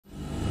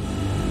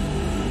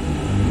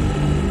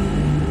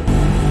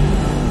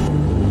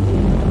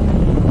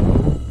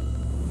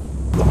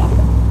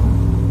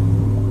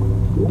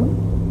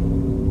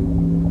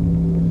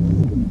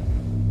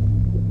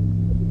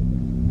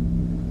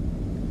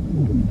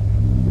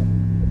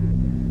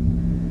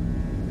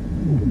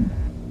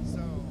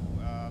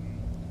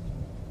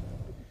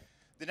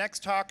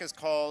next talk is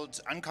called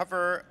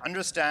Uncover,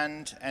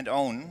 Understand, and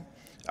Own,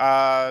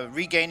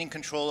 regaining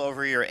control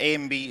over your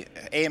AMD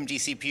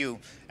CPU.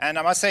 And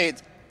I must say,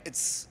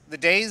 it's the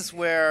days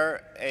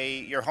where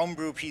your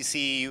homebrew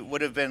PC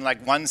would have been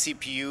like one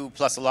CPU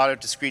plus a lot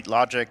of discrete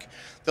logic.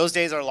 Those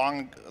days are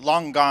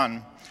long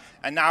gone.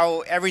 And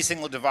now every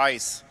single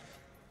device,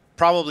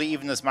 probably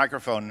even this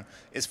microphone,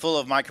 is full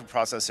of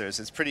microprocessors.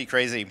 It's pretty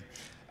crazy.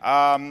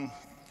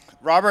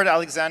 Robert,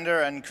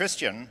 Alexander, and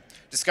Christian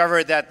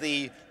discovered that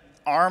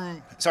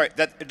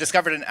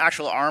discovered an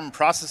actual ARM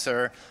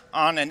processor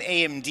on an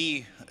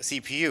AMD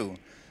CPU,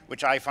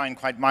 which I find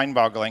quite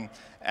mind-boggling.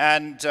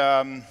 And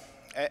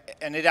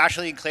it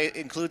actually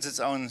includes its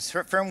own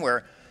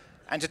firmware.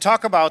 And to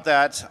talk about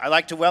that, I'd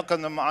like to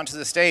welcome them onto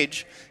the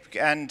stage.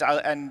 And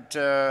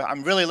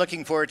I'm really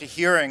looking forward to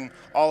hearing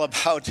all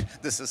about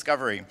this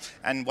discovery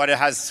and what it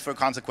has for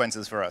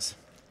consequences for us.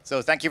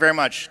 So thank you very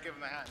much. Give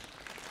them a hand.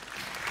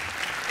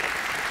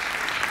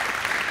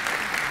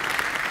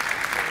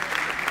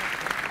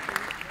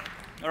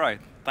 All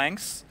right,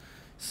 thanks.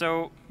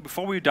 So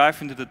before we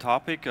dive into the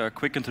topic, a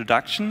quick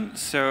introduction.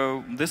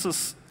 So this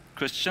is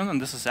Christian,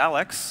 and this is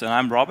Alex, and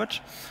I'm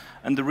Robert.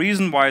 And the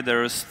reason why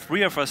there's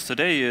three of us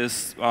today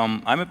is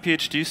I'm a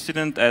PhD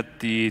student at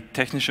the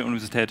Technische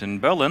Universität in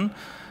Berlin.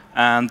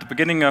 And at the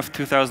beginning of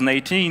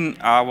 2018,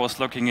 I was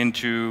looking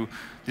into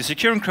the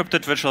secure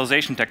encrypted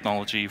virtualization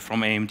technology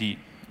from AMD.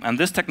 And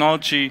this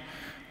technology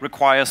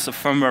requires a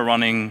firmware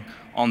running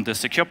on the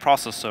secure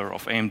processor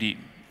of AMD.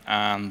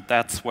 And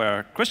that's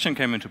where Christian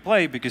came into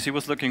play, because he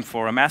was looking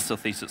for a master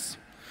thesis.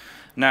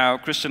 Now,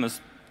 Christian is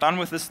done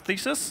with this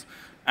thesis,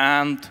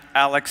 and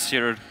Alex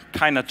here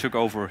kind of took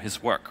over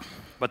his work.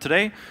 But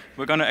today,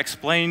 we're going to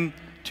explain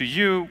to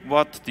you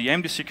what the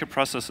AMD secure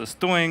processor is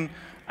doing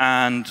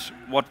and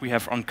what we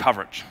have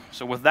uncovered.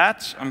 So with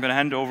that, I'm going to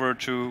hand over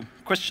to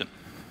Christian.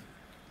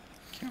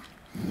 Thank you.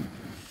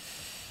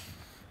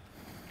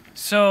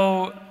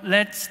 So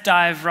let's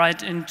dive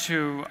right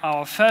into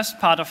our first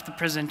part of the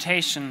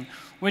presentation,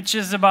 which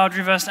is about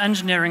reverse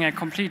engineering a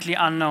completely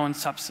unknown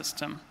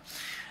subsystem.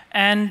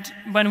 And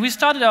when we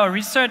started our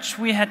research,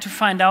 we had to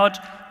find out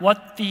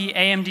what the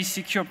AMD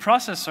Secure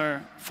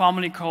Processor,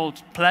 formerly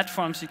called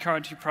Platform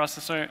Security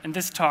Processor, in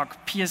this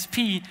talk,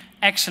 PSP,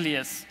 actually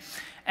is.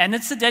 And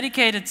it's a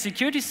dedicated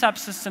security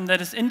subsystem that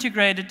is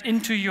integrated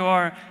into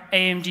your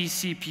AMD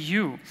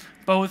CPU,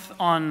 both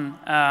on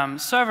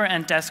server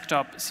and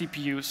desktop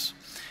CPUs.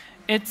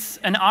 It's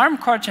an ARM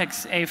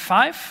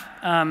Cortex-A5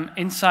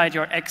 inside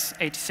your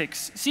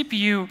x86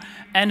 CPU,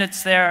 and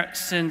it's there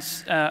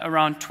since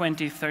around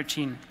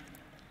 2013.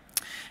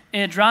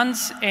 It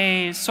runs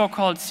a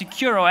so-called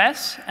secure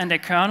OS and a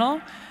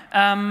kernel,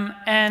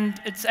 and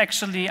it's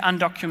actually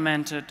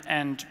undocumented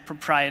and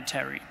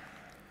proprietary.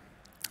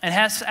 It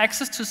has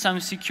access to some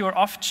secure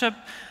off-chip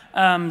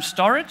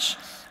storage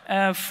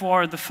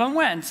for the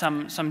firmware and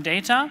some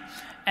data,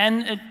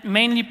 and it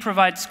mainly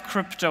provides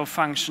crypto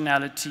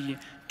functionality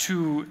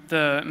to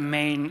the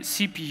main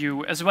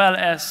CPU, as well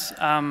as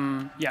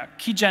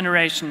key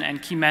generation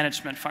and key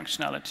management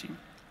functionality.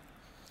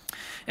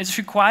 It's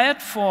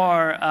required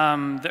for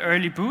the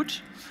early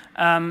boot.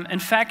 In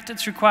fact,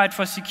 it's required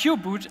for secure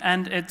boot,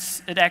 and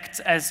it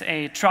acts as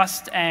a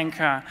trust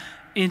anchor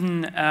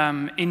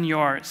in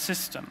your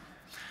system.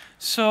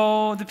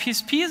 So the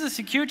PSP is a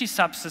security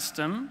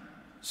subsystem,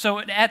 so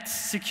it adds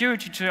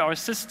security to our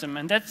system,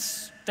 and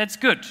that's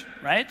good,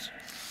 right?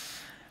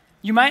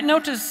 You might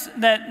notice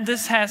that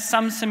this has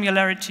some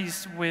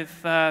similarities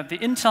with the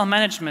Intel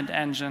management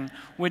engine,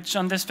 which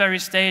on this very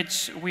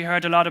stage we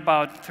heard a lot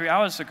about 3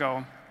 hours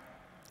ago.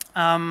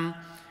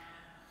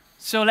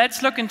 So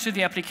let's look into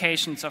the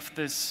applications of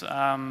this,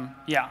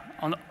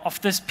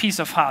 of this piece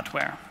of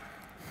hardware.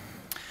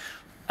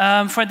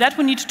 For that,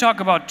 we need to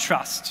talk about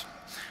trust.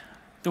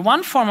 The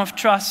one form of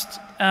trust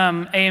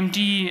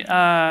AMD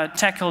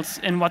tackles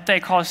in what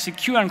they call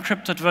secure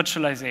encrypted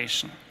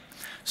virtualization.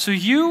 So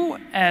you,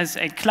 as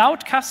a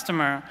cloud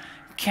customer,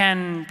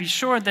 can be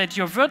sure that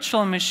your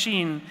virtual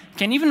machine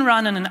can even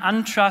run in an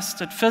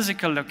untrusted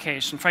physical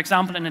location, for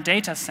example, in a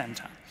data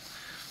center.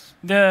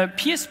 The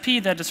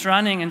PSP that is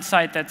running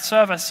inside that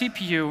server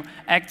CPU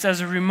acts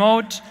as a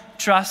remote,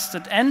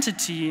 trusted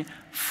entity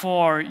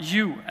for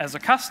you as a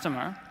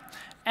customer,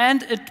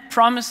 and it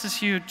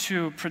promises you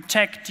to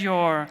protect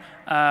your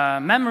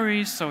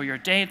memory, so your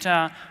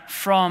data,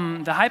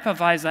 from the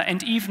hypervisor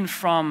and even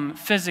from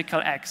physical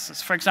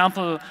access, for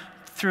example,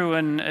 through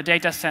a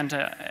data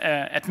center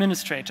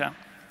administrator.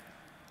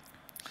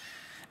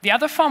 The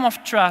other form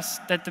of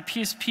trust that the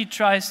PSP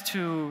tries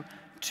to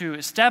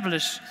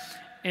establish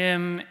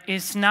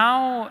is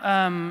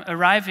now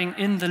arriving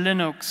in the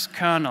Linux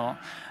kernel,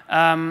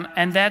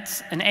 and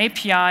that's an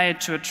API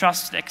to a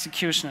trusted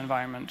execution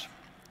environment.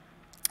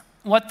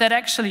 What that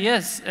actually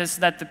is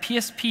that the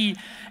PSP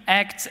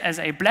acts as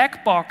a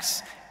black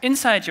box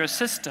inside your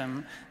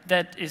system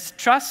that is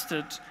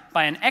trusted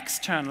by an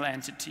external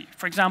entity,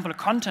 for example, a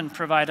content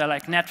provider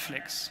like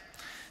Netflix.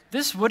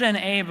 This would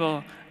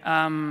enable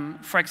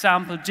for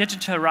example,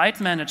 digital write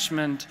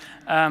management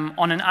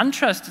on an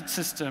untrusted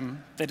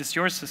system, that is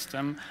your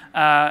system,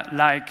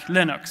 like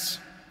Linux.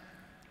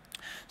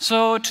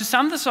 So to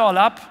sum this all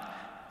up,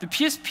 the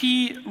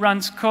PSP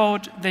runs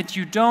code that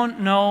you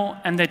don't know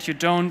and that you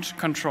don't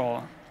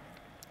control.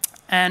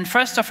 And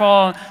first of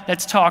all,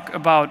 let's talk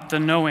about the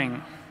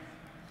knowing.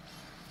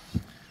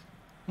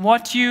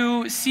 What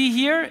you see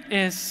here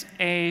is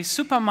a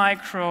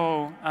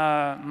Supermicro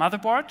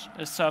motherboard,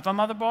 a server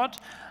motherboard,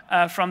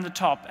 from the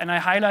top. And I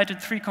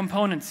highlighted 3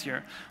 components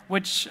here,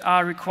 which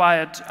are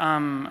required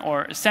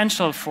or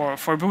essential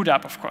for boot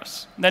up, of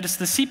course. That is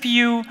the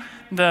CPU,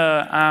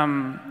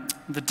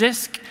 the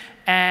disk,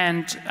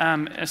 and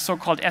a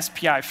so-called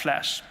SPI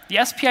flash.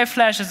 The SPI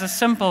flash is a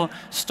simple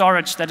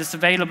storage that is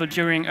available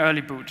during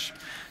early boot.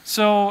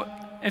 So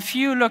if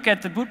you look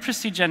at the boot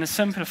procedure in a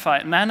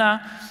simplified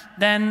manner,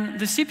 then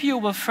the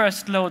CPU will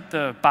first load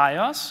the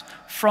BIOS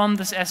from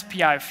this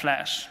SPI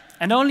flash.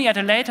 And only at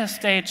a later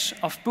stage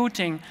of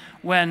booting,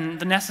 when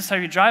the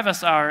necessary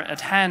drivers are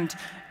at hand,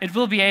 it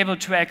will be able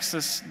to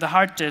access the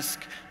hard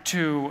disk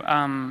to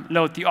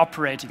load the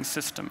operating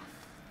system.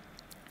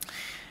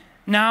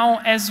 Now,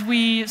 as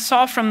we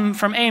saw from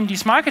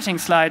AMD's marketing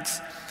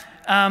slides,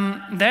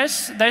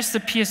 there's the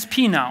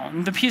PSP now.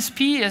 And the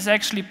PSP is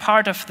actually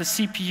part of the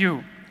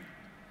CPU.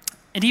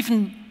 It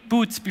even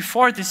boots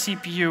before the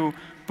CPU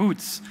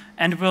boots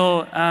and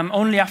will,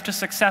 only after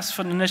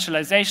successful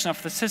initialization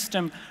of the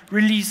system,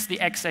 release the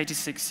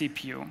x86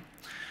 CPU.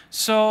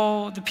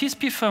 So the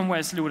PSP firmware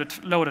is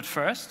loaded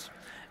first,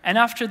 and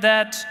after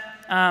that,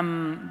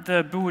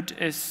 the boot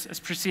is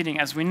proceeding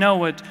as we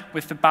know it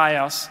with the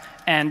BIOS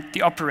and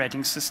the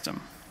operating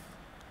system.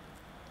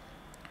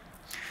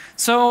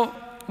 So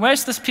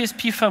where's this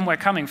PSP firmware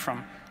coming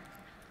from?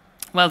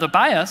 Well, the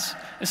BIOS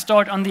is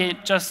stored on the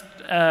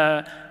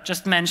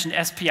just mentioned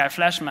SPI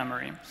flash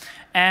memory.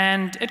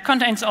 And it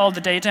contains all the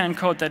data and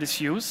code that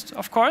is used,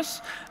 of course,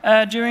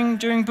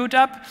 during boot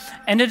up.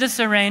 And it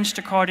is arranged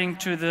according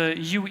to the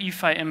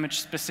UEFI image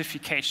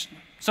specification.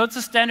 So it's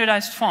a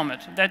standardized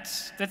format.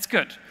 That's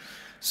good.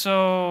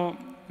 So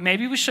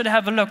maybe we should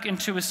have a look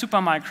into a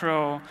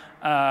Supermicro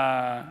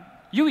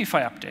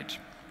UEFI update.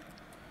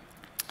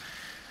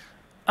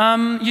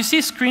 You see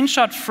a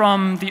screenshot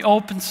from the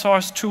open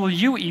source tool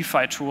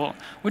UEFI tool,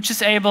 which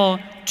is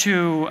able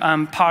to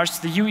parse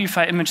the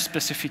UEFI image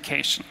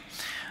specification.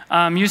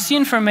 You see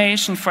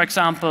information, for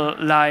example,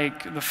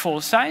 like the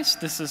full size.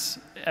 This is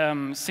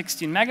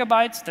 16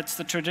 megabytes. That's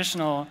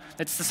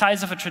the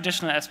size of a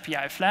traditional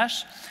SPI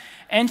flash.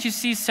 And you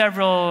see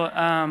several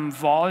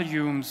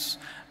volumes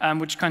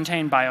which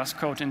contain BIOS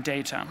code and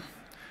data.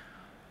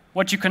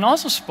 What you can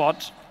also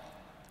spot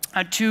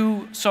are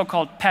 2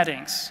 so-called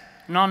paddings,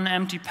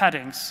 non-empty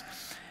paddings.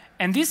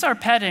 And these are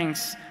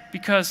paddings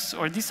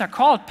these are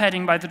called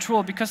padding by the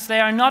tool because they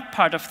are not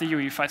part of the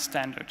UEFI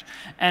standard.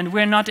 And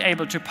we're not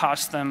able to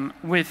parse them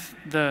with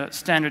the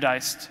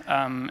standardized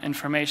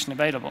information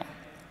available.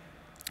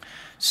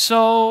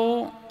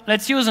 So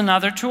let's use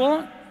another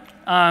tool.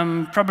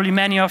 Probably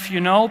many of you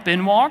know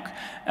binwalk,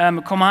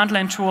 a command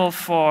line tool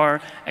for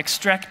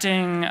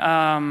extracting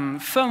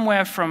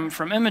firmware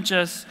from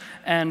images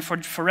and for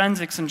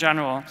forensics in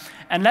general.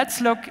 And let's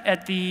look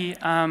at the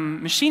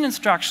machine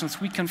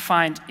instructions we can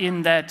find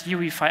in that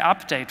UEFI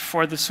update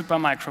for the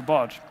Supermicro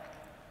board.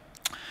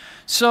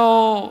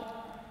 So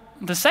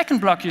the second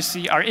block you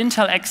see are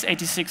Intel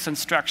x86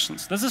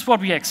 instructions. This is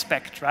what we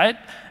expect, right?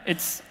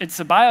 It's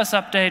a BIOS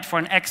update for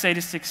an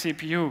x86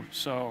 CPU,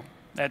 so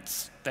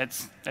that's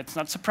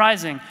not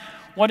surprising.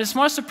 What is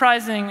more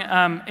surprising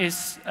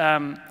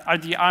are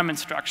the ARM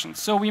instructions.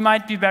 So we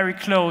might be very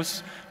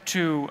close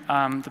to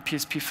the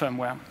PSP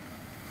firmware.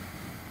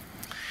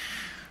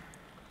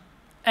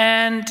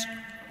 And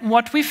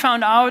what we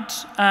found out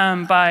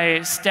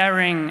by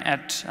staring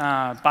at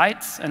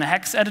bytes in a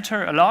hex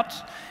editor a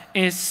lot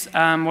is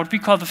what we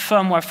call the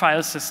firmware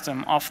file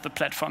system of the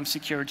platform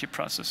security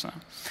processor.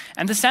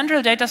 And the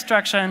central data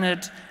structure in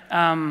it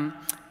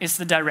is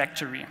the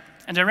directory.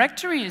 A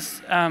directory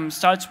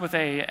starts with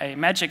a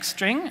magic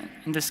string,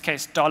 in this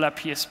case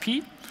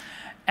 $PSP,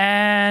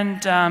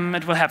 and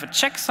it will have a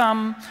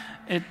checksum,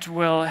 it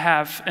will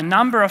have a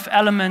number of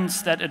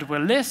elements that it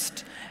will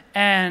list,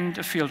 and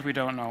a field we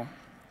don't know.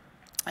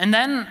 And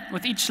then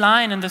with each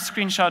line in the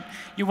screenshot,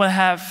 you will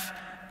have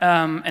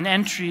an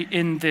entry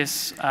in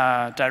this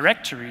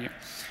directory.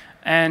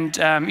 And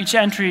each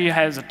entry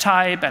has a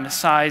type and a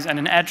size and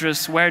an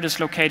address where it is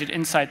located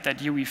inside that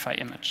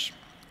UEFI image.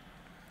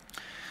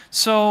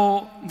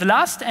 So the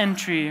last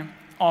entry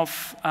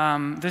of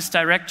this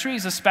directory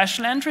is a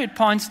special entry. It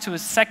points to a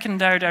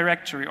secondary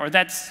directory, or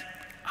that's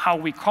how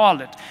we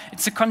call it.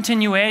 It's a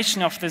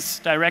continuation of this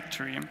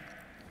directory.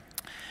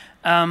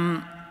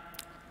 Each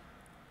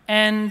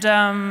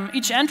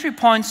entry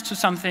points to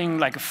something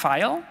like a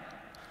file.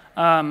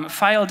 A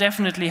file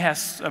definitely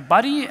has a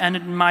body, and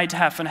it might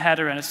have a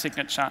header and a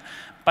signature.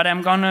 But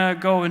I'm going to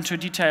go into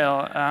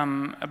detail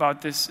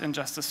about this in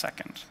just a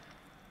second.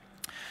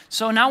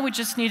 So now we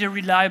just need a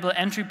reliable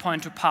entry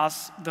point to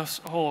pass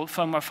this whole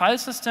firmware file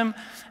system,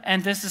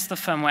 and this is the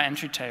firmware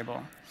entry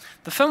table.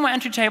 The firmware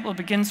entry table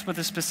begins with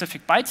a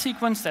specific byte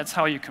sequence, that's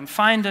how you can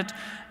find it,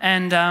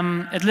 and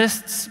it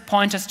lists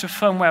pointers to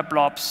firmware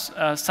blobs,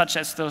 such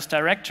as those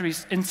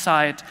directories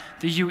inside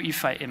the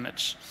UEFI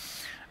image.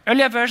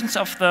 Earlier versions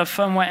of the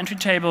firmware entry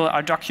table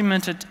are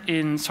documented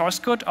in source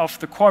code of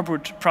the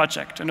Coreboot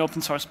project, an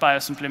open source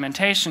BIOS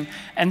implementation,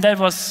 and that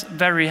was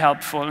very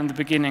helpful in the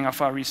beginning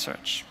of our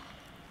research.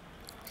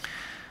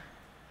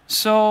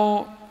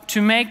 So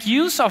to make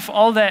use of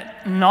all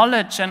that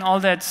knowledge and all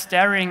that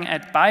staring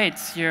at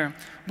bytes here,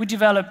 we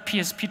developed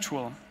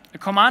PSP-Tool, a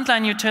command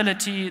line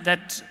utility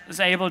that is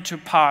able to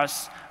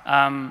parse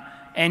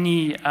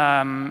any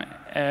AMD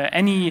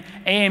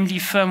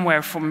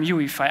firmware from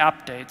UEFI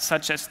updates,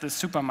 such as the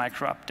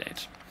Supermicro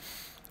update.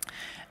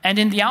 And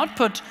in the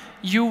output,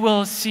 you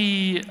will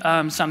see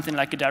something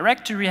like a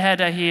directory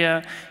header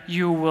here.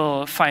 You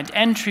will find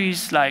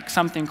entries like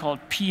something called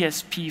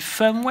PSP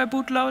firmware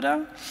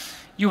bootloader.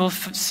 You will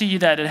see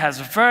that it has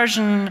a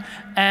version,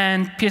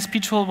 and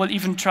PSP-Tool will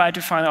even try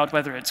to find out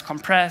whether it's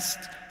compressed,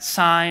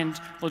 signed,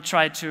 will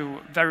try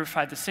to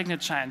verify the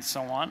signature, and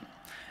so on.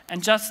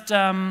 And just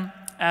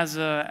as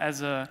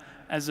a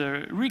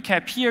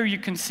recap here, you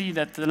can see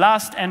that the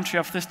last entry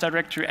of this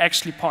directory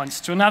actually points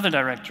to another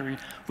directory,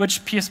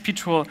 which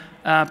PSP-Tool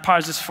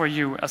parses for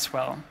you as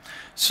well.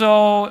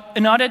 So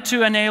in order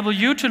to enable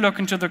you to look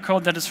into the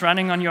code that is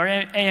running on your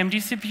AMD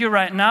CPU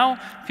right now,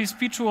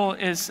 PSP-Tool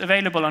is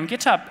available on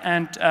GitHub,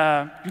 and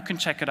you can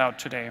check it out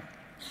today.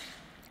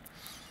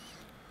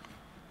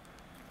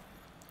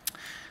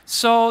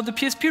 So the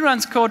PSP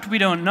runs code we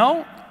don't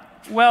know.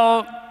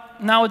 Well,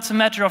 now it's a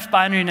matter of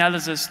binary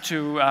analysis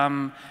to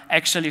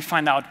actually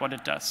find out what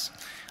it does.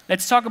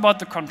 Let's talk about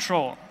the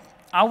control.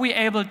 Are we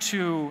able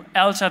to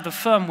alter the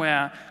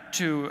firmware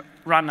to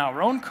run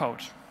our own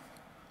code?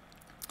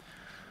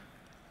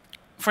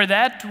 For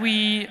that,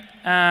 we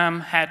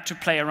had to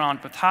play around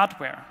with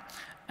hardware.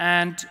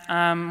 And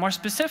more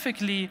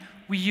specifically,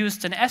 we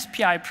used an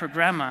SPI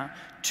programmer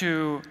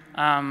to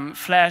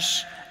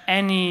flash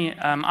any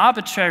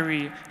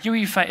arbitrary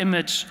UEFI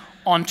image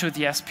onto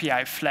the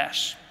SPI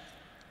flash.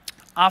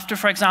 After,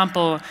 for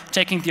example,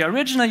 taking the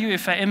original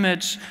UEFI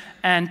image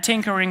and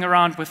tinkering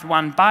around with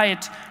 1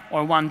 byte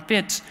or 1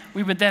 bit,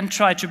 we would then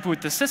try to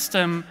boot the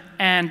system,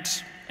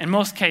 and in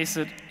most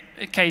cases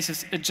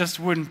it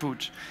just wouldn't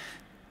boot.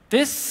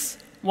 This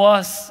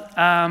was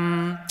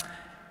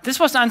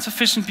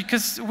insufficient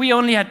because we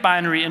only had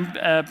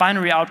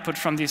binary output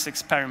from these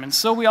experiments.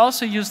 So we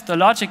also used the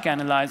logic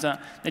analyzer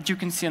that you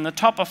can see on the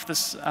top of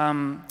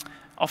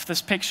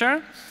this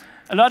picture.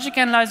 A logic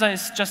analyzer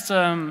is just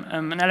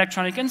an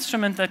electronic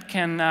instrument that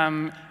can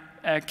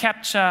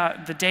capture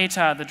the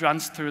data that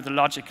runs through the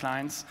logic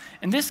lines.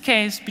 In this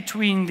case,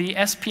 between the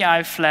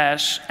SPI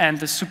flash and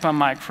the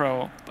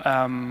Supermicro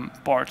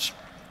board.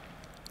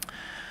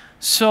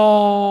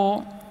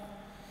 So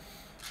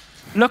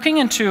looking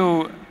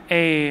into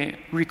a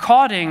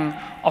recording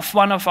of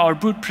one of our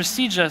boot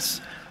procedures,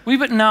 we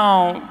would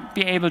now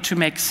be able to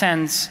make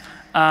sense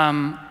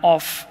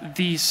of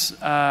these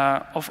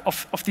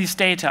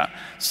data.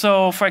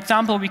 So, for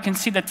example, we can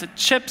see that the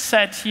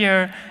chipset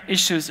here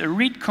issues a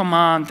read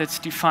command that's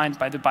defined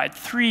by the byte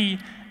 3.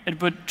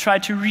 It would try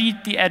to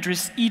read the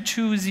address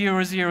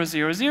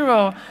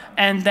E20000,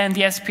 and then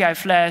the SPI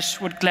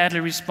flash would gladly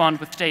respond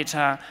with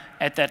data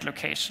at that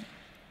location.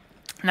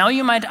 Now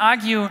you might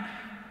argue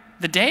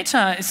the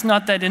data is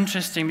not that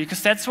interesting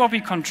because that's what we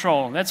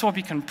control. That's what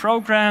we can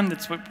program.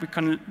 That's what we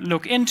can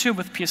look into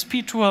with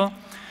PSP-Tool.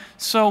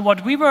 So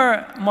what we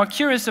were more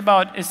curious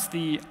about is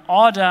the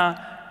order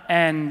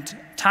and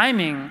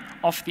timing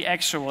of the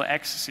actual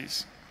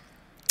accesses.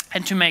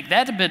 And to make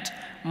that a bit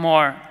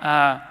more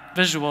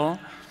visual,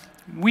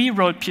 we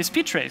wrote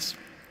PSP-Trace.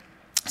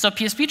 So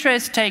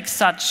PSP-Trace takes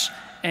such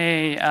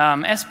a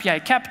SPI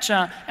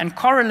capture and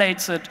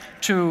correlates it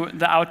to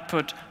the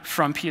output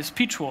from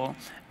PSP-Tool.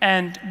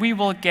 And we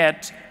will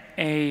get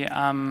a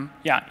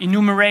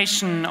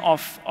enumeration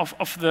of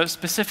the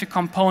specific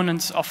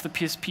components of the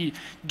PSP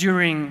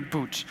during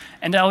boot.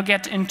 And I'll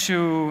get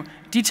into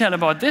detail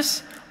about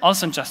this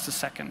also in just a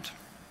second.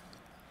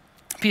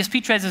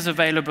 PSP-Trace is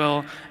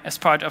available as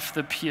part of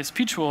the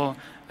PSP-Tool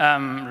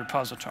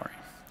repository.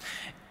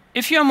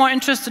 If you're more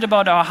interested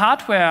about our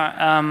hardware,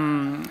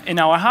 in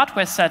our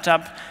hardware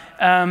setup,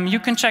 you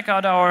can check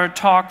out our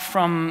talk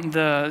from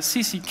the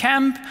CC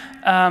Camp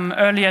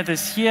earlier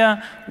this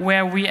year,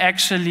 where we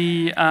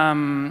actually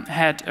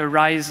had a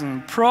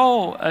Ryzen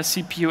Pro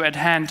CPU at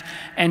hand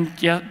and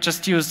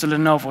just used the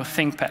Lenovo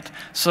ThinkPad.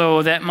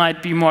 So that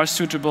might be more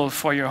suitable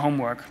for your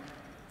homework.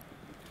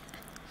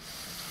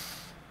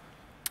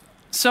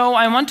 So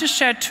I want to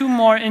share 2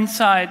 more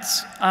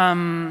insights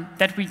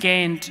that we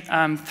gained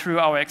through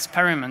our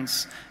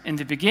experiments in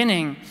the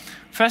beginning.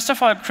 First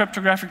of all,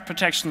 cryptographic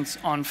protections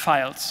on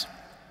files.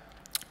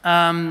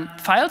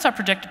 Files are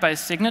protected by a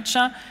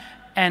signature,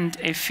 and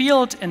a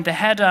field in the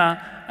header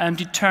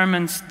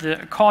determines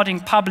the according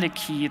public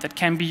key that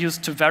can be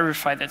used to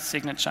verify that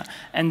signature.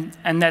 And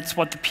that's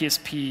what the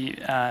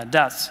PSP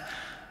does.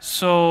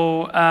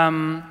 So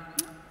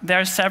there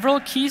are several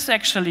keys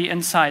actually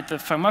inside the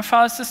firmware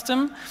file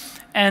system.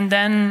 And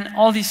then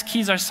all these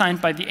keys are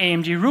signed by the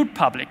AMD root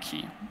public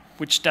key,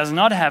 which does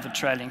not have a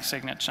trailing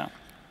signature.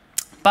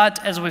 But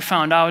as we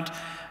found out,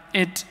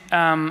 it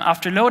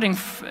after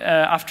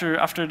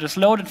it is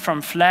loaded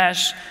from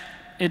flash,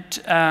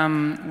 it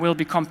will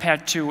be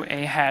compared to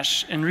a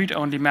hash in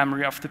read-only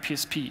memory of the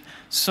PSP.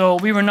 So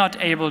we were not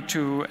able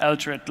to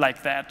alter it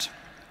like that.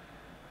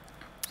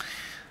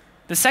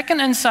 The second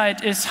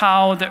insight is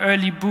how the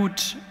early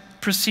boot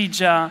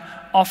procedure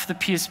of the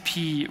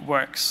PSP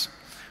works.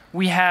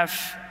 We have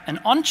an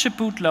on-chip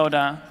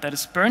bootloader that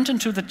is burnt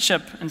into the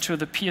chip, into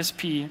the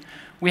PSP.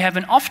 We have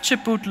an off-chip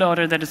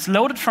bootloader that is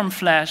loaded from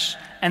flash,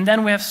 and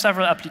then we have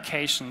several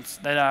applications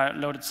that are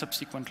loaded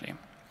subsequently.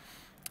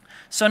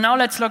 So now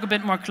let's look a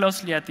bit more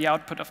closely at the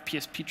output of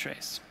PSP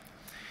trace.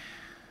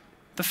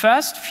 The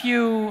first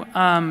few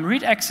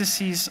read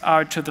accesses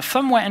are to the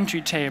firmware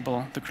entry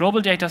table, the global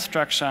data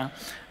structure,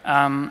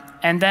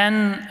 and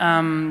then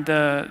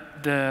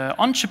the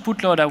on-chip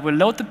bootloader will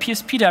load the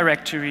PSP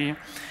directory.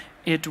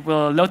 It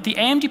will load the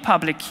AMD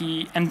public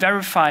key and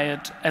verify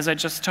it, as I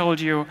just told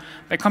you,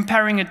 by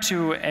comparing it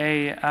to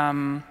a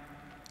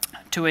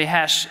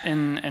hash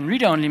in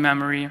read-only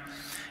memory.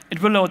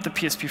 It will load the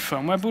PSP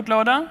firmware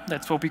bootloader.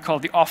 That's what we call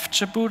the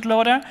off-chip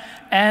bootloader.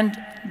 And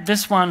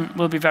this one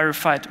will be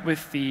verified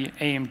with the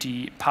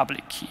AMD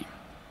public key.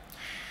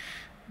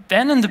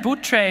 Then in the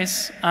boot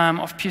trace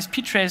of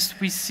PSP trace,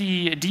 we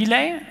see a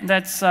delay.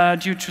 That's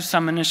due to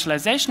some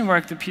initialization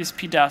work the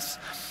PSP does.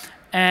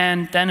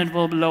 And then it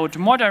will load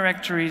more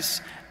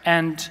directories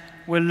and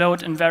will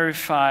load and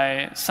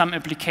verify some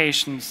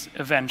applications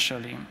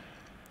eventually.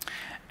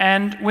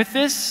 And with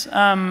this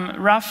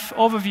rough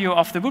overview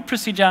of the boot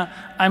procedure,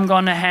 I'm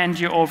going to hand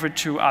you over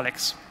to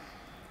Alex.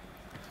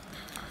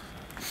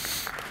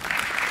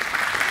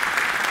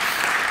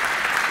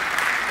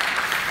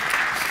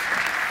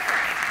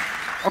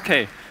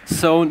 OK,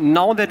 so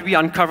now that we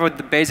uncovered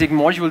the basic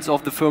modules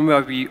of the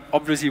firmware, we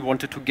obviously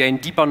wanted to gain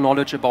deeper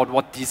knowledge about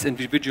what these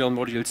individual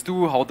modules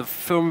do, how the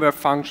firmware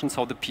functions,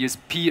 how the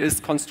PSP is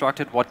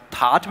constructed, what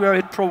hardware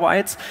it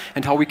provides,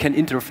 and how we can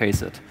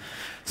interface it.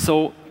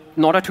 So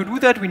in order to do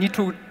that, we need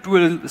to do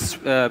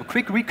a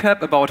quick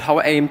recap about how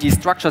AMD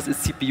structures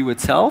its CPU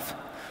itself.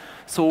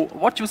 So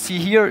what you see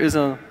here is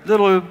a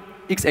little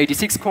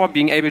x86 core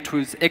being able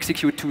to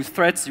execute 2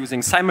 threads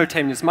using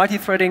simultaneous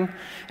multithreading.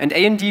 And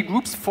AMD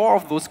groups 4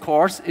 of those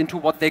cores into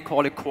what they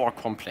call a core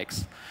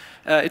complex.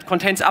 It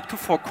contains up to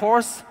 4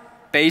 cores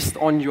based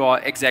on your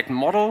exact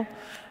model.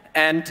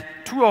 And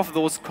 2 of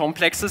those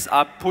complexes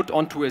are put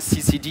onto a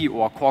CCD,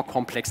 or core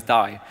complex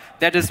die.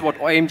 That is what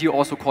AMD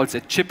also calls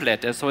a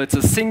chiplet. So it's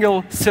a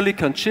single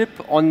silicon chip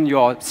on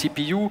your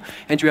CPU,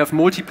 and you have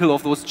multiple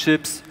of those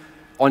chips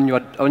on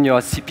your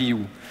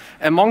CPU.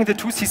 Among the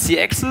 2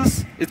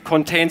 CCXs, it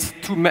contains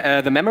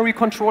the memory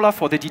controller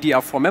for the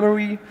DDR4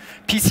 memory,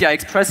 PCI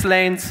Express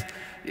lanes,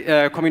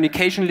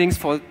 communication links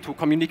to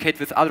communicate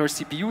with other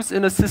CPUs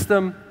in a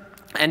system,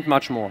 and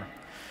much more.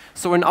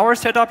 So in our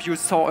setup, you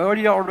saw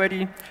earlier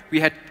already, we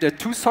had the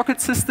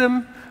 2-socket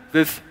system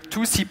with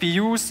 2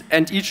 CPUs,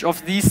 and each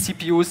of these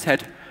CPUs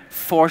had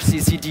 4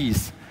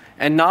 CCDs.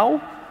 And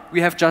now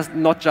we have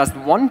not just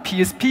 1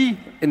 PSP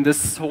in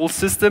this whole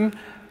system,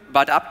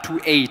 but up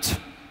to 8.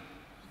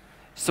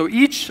 So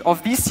each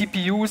of these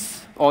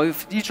CPUs, or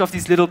each of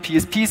these little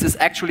PSPs, is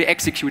actually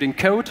executing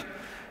code,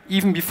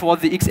 even before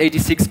the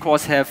x86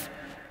 cores have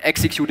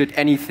executed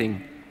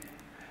anything.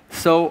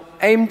 So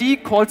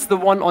AMD calls the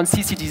one on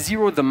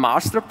CCD0 the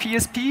master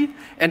PSP,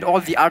 and all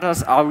the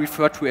others are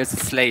referred to as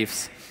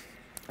slaves.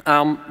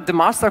 The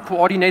master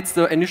coordinates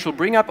the initial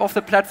bring-up of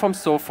the platform,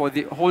 so for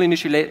the whole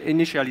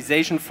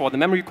initialization for the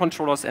memory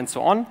controllers and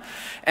so on,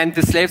 and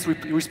the slaves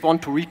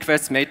respond to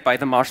requests made by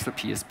the master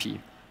PSP.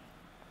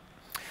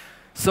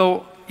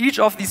 So each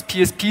of these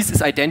PSPs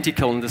is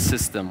identical in the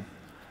system.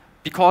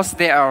 Because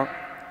they are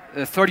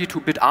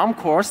 32-bit ARM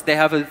cores, they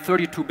have a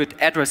 32-bit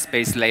address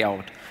space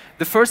layout.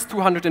 The first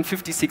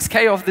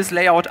 256K of this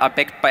layout are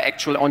backed by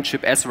actual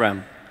on-chip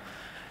SRAM.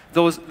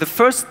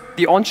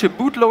 The on-chip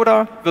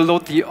bootloader will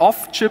load the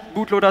off-chip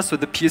bootloader, so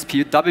the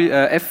PSP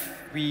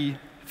FV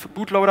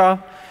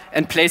bootloader,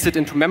 and place it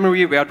into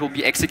memory where it will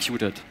be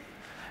executed.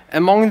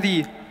 Among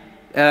the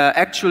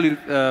actual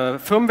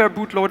firmware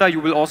bootloader, you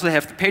will also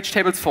have the page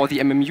tables for the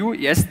MMU.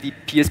 Yes, the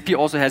PSP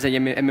also has a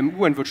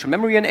MMU and virtual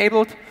memory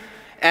enabled.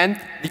 And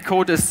the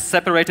code is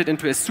separated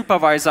into a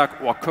supervisor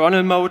or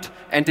kernel mode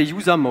and a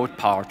user mode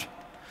part.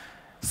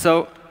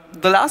 So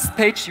the last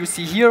page you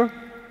see here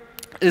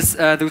is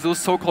the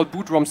so-called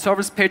boot ROM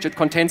service page. It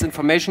contains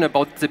information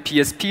about the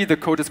PSP the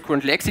code is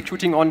currently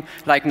executing on,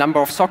 like number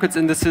of sockets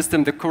in the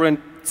system, the current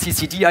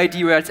CCD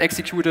ID where it's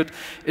executed.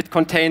 It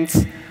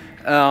contains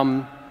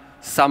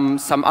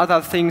some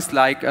other things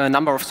like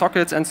number of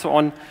sockets and so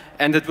on,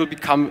 and it will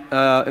become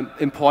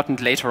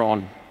important later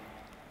on.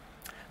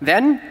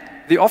 Then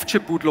the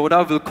off-chip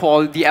bootloader will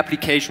call the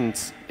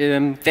applications.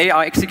 They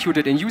are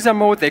executed in user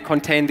mode. They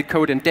contain the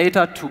code and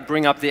data to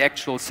bring up the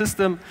actual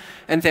system,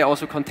 and they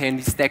also contain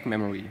the stack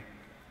memory.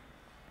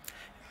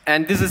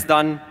 And this is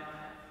done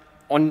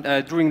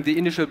during the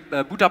initial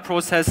boot up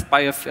process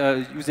by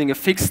using a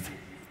fixed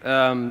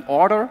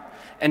order.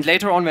 And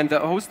later on, when the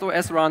host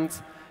OS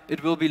runs,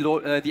 it will be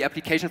the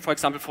application, for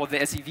example, for the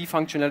SEV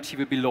functionality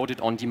will be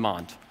loaded on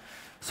demand.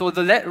 So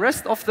the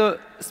rest of the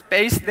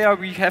space there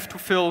we have to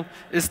fill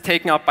is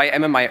taken up by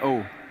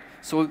MMIO.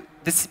 So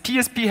this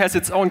PSP has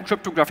its own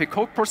cryptographic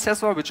code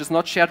processor, which is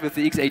not shared with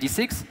the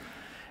x86.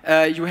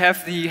 You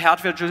have the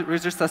hardware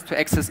registers to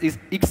access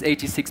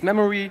x86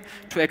 memory,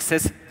 to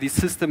access the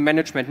system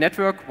management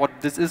network. What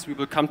this is, we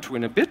will come to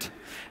in a bit,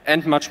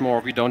 and much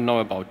more we don't know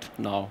about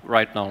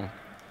right now.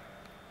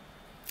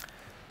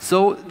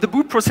 So the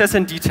boot process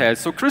in detail.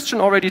 So Christian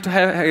already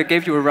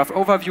gave you a rough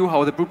overview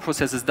how the boot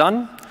process is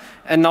done.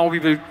 And now we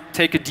will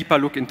take a deeper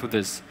look into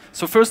this.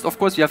 So first, of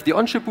course, you have the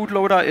on-chip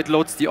bootloader. It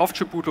loads the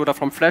off-chip bootloader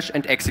from flash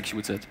and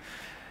executes it.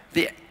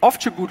 The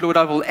off-chip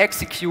bootloader will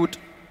execute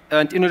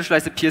and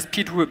initialize the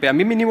PSP to a bare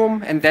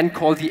minimum and then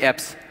call the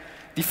apps.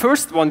 The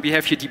first one we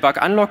have here, debug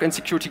unlock and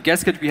security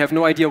gasket. We have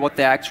no idea what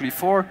they're actually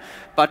for,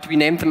 but we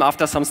named them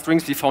after some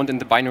strings we found in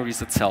the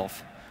binaries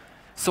itself.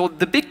 So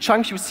the big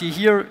chunk you see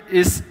here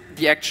is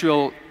the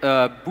actual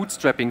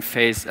bootstrapping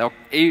phase.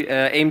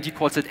 AMD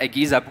calls it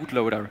AGESA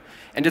bootloader.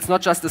 And it's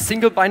not just a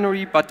single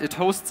binary, but it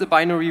hosts a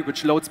binary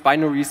which loads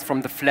binaries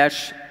from the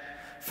flash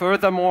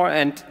furthermore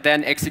and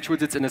then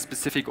executes it in a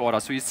specific order.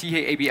 So you see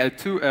here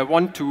ABL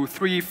 1, 2,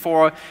 3,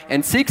 4,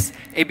 and 6.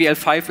 ABL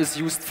 5 is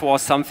used for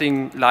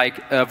something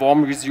like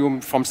warm resume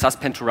from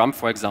suspend to RAM,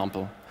 for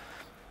example.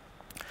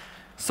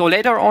 So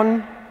later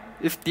on,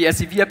 if the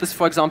SEV app is,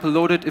 for example,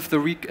 loaded, if the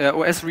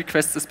OS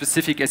requests a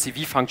specific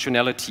SEV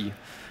functionality,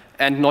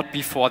 and not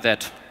before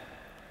that.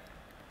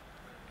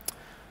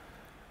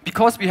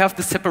 Because we have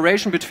the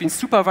separation between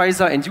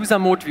supervisor and user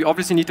mode, we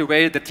obviously need a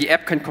way that the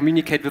app can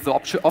communicate with the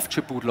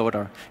off-chip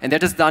bootloader. And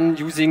that is done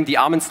using the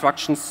ARM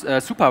instructions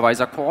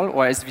supervisor call,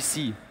 or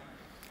SVC.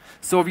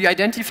 So we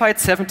identified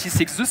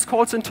 76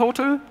 syscalls in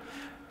total.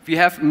 We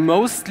have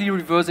mostly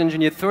reverse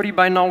engineered 30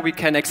 by now. We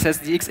can access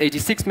the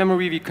x86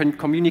 memory. We can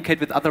communicate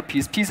with other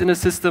PSPs in the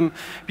system.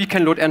 We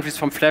can load entries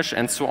from flash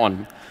and so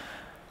on.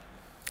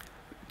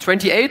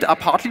 28 are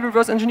partly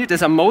reverse engineered.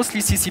 These are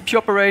mostly CCP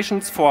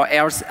operations for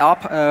ARS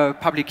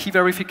public key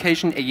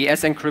verification,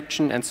 AES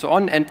encryption, and so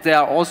on. And there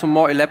are also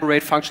more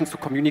elaborate functions to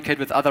communicate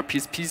with other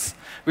PSPs,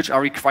 which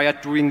are required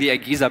during the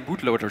AGESA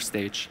bootloader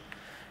stage.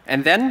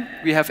 And then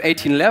we have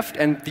 18 left,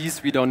 and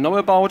these we don't know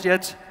about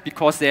yet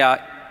because they are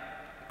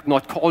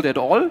not called at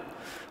all,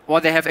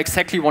 or they have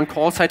exactly one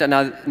call site and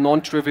are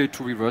non-trivial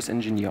to reverse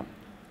engineer.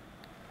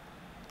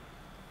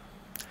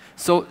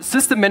 So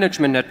system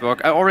management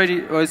network,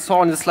 I saw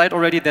on the slide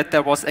already that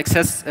there was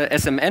access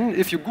SMN.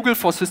 If you Google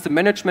for system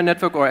management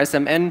network or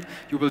SMN,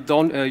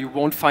 you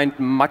won't find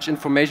much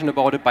information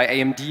about it by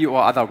AMD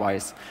or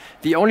otherwise.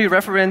 The only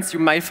reference you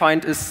might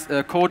find is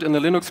code in the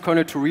Linux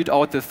kernel to read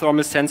out the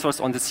thermal sensors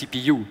on the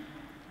CPU.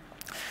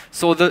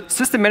 So the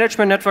system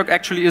management network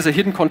actually is a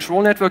hidden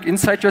control network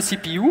inside your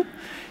CPU.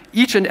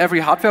 Each and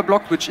every hardware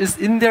block which is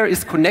in there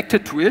is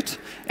connected to it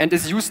and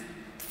is used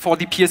for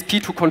the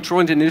PSP to control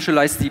and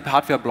initialize the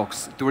hardware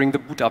blocks during the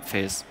boot up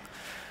phase.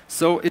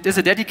 So it is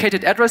a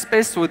dedicated address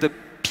space, so the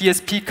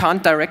PSP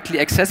can't directly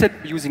access it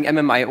using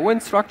MMIO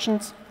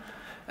instructions.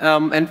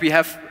 And we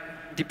have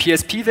the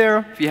PSP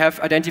there. We have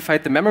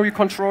identified the memory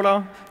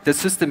controller, the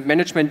system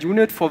management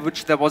unit, for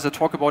which there was a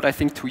talk about, I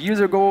think, 2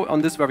 years ago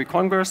on this very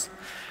congress.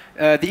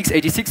 The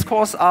x86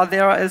 cores are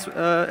there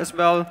as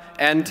well,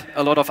 and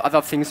a lot of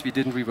other things we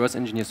didn't reverse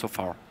engineer so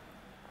far.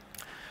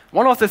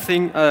 One of the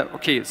things,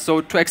 okay,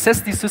 so to access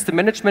the system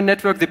management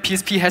network, the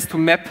PSP has to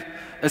map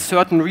a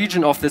certain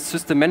region of the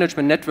system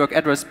management network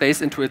address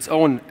space into its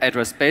own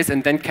address space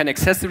and then can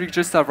access the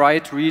register,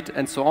 write, read,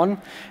 and so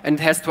on, and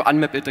has to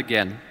unmap it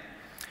again.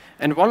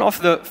 And one of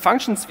the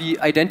functions we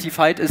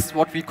identified is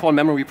what we call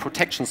memory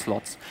protection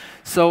slots.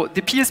 So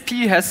the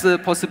PSP has the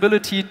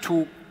possibility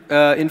to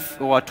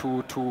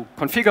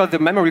configure the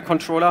memory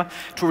controller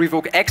to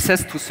revoke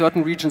access to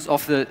certain regions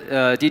of the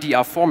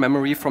DDR4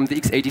 memory from the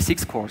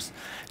x86 cores.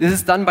 This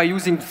is done by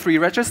using 3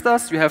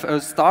 registers. You have a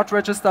start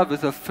register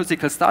with a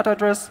physical start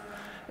address,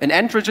 an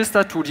end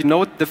register to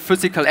denote the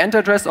physical end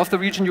address of the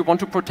region you want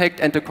to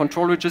protect, and a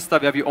control register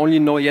where we only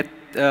know yet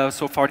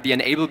so far the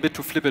enable bit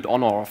to flip it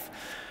on or off.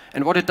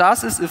 And what it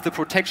does is if the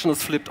protection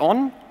is flipped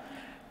on,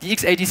 the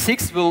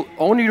x86 will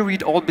only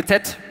read all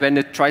bits when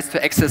it tries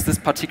to access this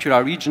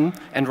particular region,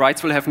 and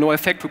writes will have no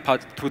effect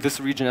to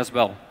this region as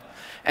well.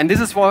 And this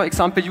is, for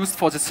example, used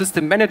for the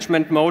system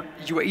management mode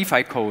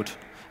UEFI code,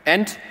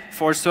 and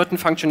for a certain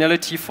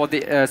functionality for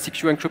the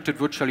secure encrypted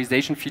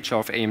virtualization feature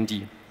of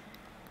AMD.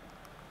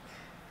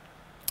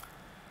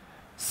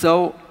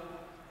 So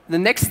the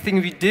next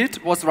thing we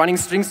did was running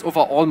strings over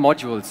all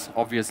modules,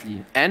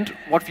 obviously. And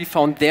what we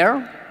found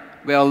there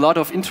were a lot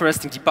of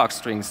interesting debug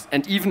strings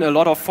and even a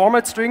lot of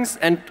format strings,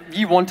 and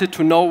we wanted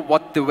to know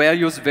what the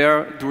values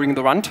were during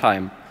the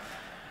runtime.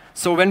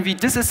 So when we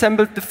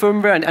disassembled the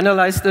firmware and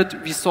analyzed it,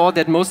 we saw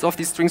that most of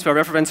these strings were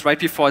referenced right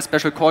before a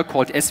special call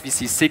called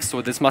svc6,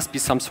 so this must be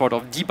some sort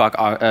of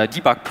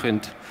debug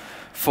print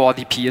for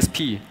the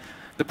PSP.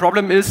 The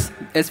problem is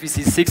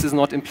svc6 is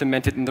not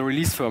implemented in the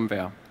release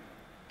firmware.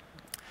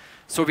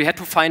 So we had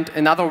to find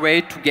another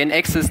way to gain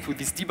access to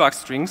these debug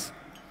strings,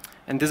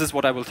 and this is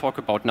what I will talk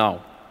about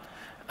now.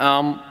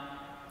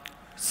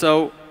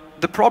 So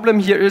the problem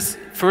here is,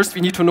 first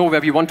we need to know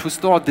where we want to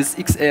store these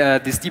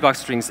debug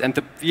strings, and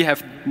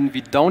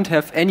we don't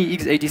have any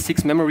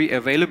x86 memory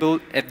available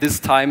at this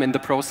time in the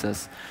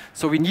process.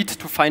 So we need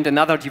to find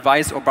another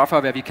device or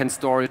buffer where we can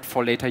store it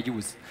for later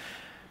use.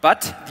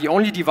 But the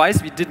only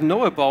device we didn't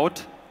know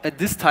about at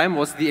this time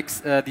was the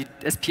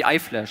SPI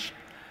flash.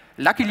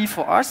 Luckily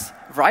for us,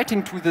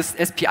 writing to this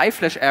SPI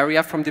flash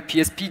area from the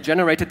PSP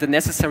generated the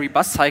necessary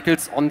bus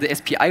cycles on the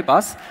SPI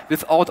bus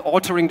without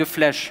altering the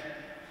flash.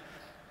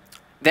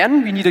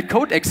 Then we needed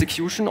code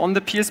execution on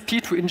the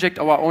PSP to inject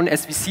our own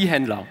SVC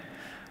handler.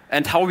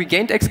 And how we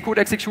gained code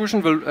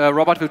execution,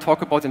 Robert will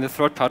talk about in the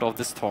third part of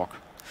this talk.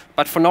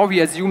 But for now, we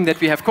assume that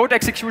we have code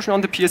execution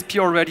on the PSP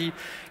already,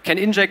 can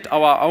inject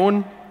our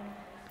own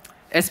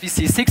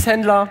SVC6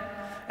 handler,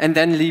 and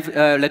then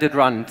let it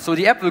run. So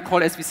the app will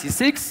call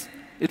SVC6.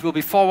 It will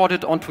be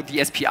forwarded onto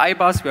the SPI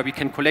bus, where we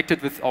can collect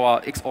it with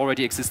our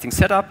already existing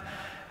setup.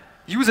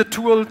 Use a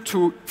tool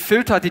to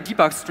filter the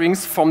debug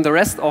strings from the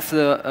rest of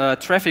the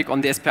traffic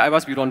on the SPI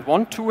bus we don't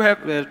want to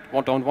have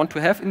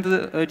in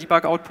the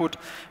debug output,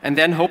 and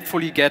then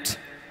hopefully get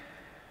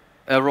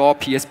a raw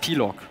PSP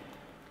log.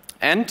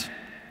 And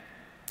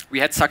we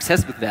had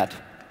success with that.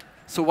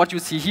 So what you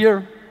see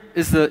here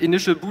is the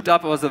initial boot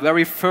up, or the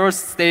very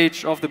first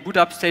stage of the boot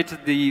up stage.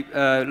 The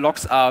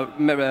logs are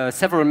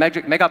several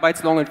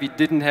megabytes long, and we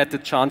didn't have the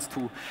chance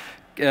to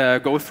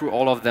go through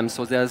all of them.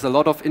 So there's a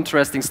lot of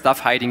interesting stuff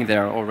hiding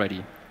there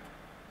already.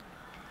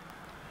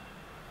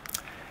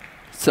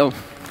 So,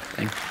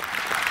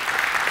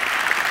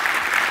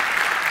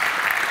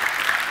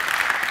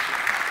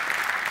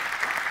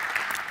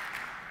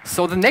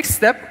 so the next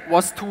step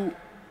was to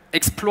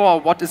explore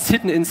what is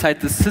hidden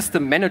inside the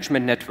system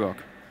management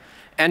network.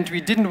 And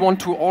we didn't want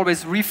to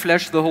always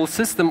refresh the whole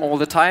system all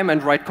the time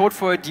and write code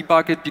for it,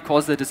 debug it,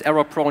 because it is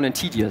error prone and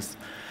tedious.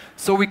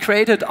 So we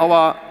created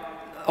our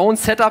own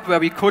setup where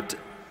we could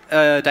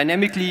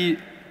dynamically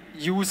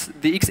use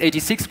the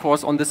x86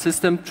 cores on the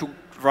system to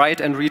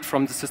write and read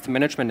from the system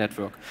management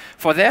network.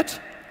 For that,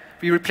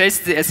 we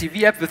replaced the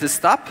SEV app with a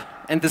stub,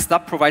 and the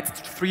stub provides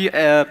three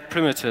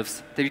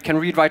primitives. That we can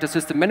read-write a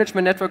system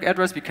management network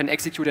address, we can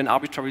execute an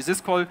arbitrary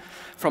syscall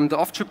from the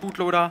off-chip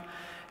bootloader,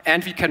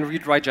 and we can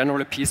read-write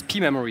general PSP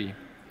memory.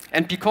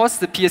 And because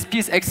the PSP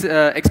is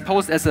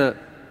exposed as a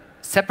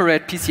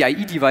separate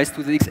PCIe device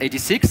to the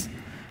x86,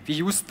 we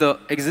used the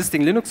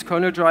existing Linux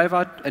kernel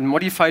driver and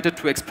modified it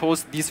to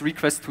expose these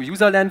requests to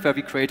userland, where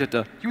we created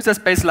a user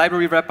space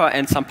library wrapper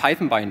and some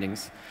Python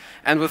bindings.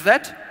 And with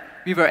that,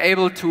 we were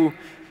able to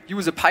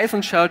use a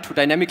Python shell to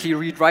dynamically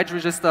read-write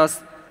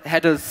registers,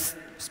 had a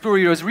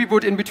spurious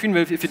reboot in between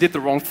if you did the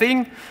wrong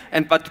thing,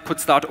 but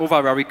could start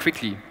over very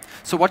quickly.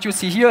 So what you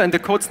see here in the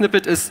code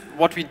snippet is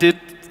what we did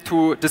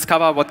to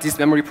discover what these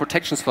memory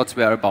protection slots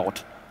were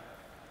about.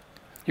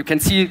 You can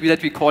see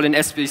that we call in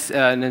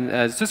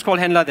syscall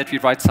handler, that we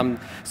write some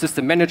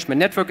system management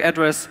network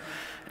address,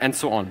 and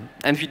so on.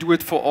 And we do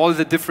it for all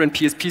the different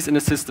PSPs in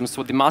the system.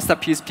 So the master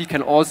PSP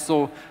can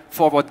also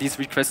forward these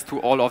requests to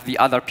all of the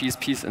other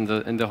PSPs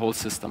in the whole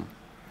system.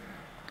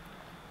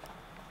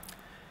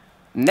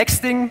 Next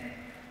thing,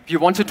 we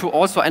wanted to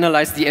also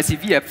analyze the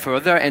SEV app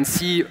further and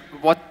see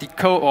what the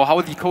code, or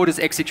how the code is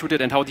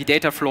executed and how the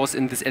data flows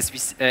in this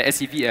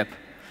SEV app.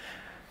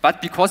 But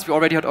because we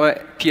already had our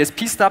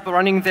PSP stub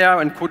running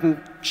there and couldn't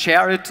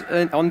share it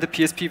on the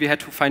PSP, we had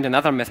to find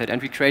another method, and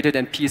we created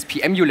a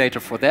PSP emulator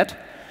for that,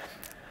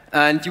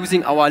 and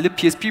using our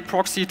libpsp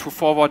proxy to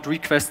forward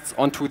requests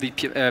onto the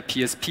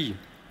PSP.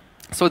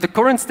 So the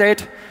current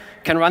state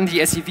can run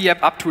the SEV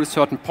app up to a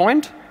certain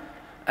point,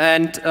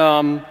 and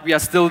we are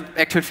still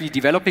actively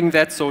developing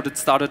that, so that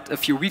started a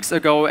few weeks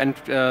ago, and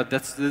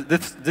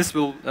this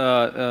will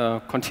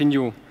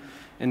continue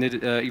in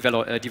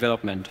the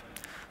development.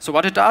 So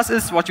what it does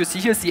is, what you see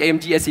here is the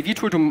AMD SEV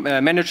tool to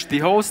manage the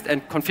host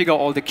and configure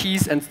all the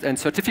keys and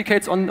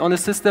certificates on the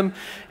system.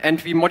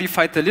 And we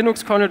modified the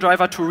Linux kernel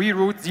driver to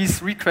reroute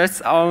these requests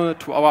to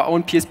our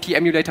own PSP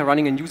emulator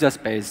running in user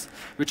space,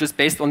 which is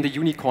based on the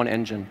Unicorn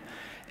engine.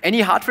 Any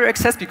hardware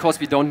access, because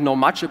we don't know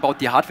much about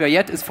the hardware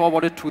yet, is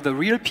forwarded to the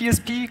real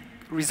PSP.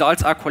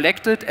 Results are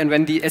collected, and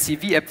when the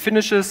SEV app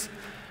finishes,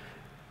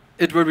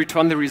 it will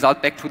return the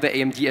result back to the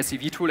AMD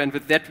SEV tool. And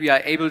with that, we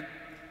are able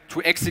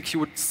to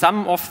execute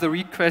some of the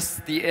requests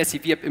the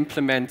SEV app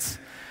implements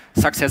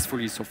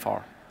successfully so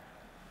far.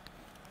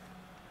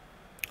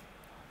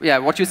 Yeah,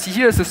 what you see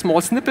here is a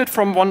small snippet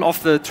from one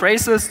of the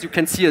traces. You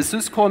can see a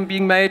syscall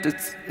being made.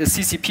 It's a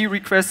CCP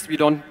request. We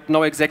don't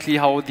know exactly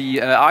how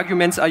the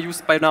arguments are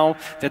used by now.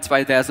 That's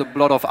why there's a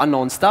lot of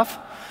unknown stuff.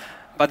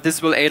 But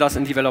this will aid us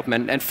in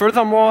development. And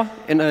furthermore,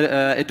 in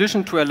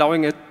addition to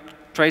allowing it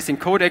tracing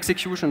code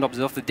execution and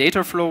observe the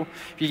data flow.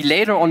 We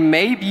later on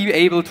may be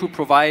able to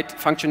provide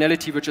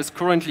functionality which is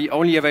currently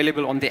only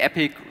available on the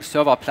EPIC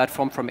server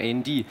platform from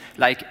AMD,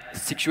 like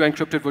secure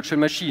encrypted virtual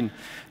machine.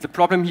 The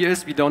problem here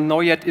is we don't know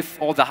yet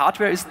if all the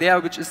hardware is there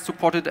which is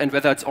supported and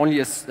whether it's only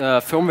a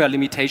firmware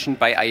limitation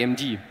by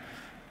AMD.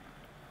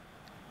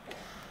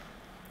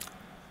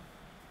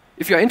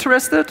 If you're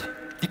interested,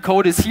 the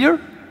code is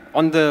here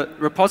on the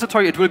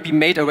repository. It will be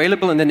made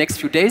available in the next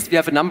few days. We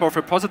have a number of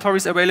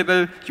repositories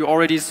available. You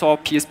already saw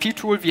PSP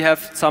tool. We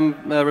have some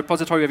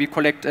repository where we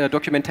collect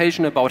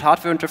documentation about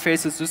hardware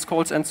interfaces,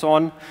 syscalls, and so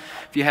on.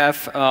 We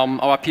have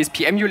our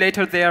PSP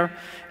emulator there,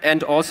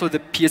 and also the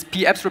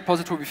PSP apps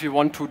repository if you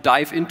want to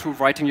dive into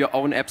writing your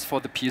own apps for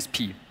the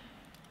PSP.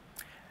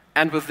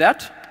 And with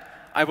that,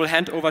 I will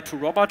hand over to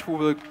Robert, who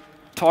will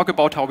talk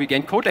about how we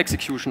gain code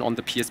execution on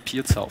the PSP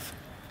itself.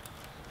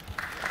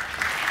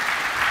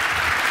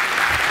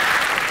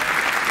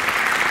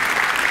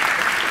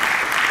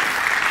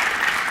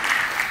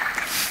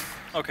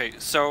 Okay,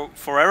 so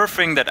for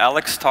everything that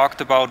Alex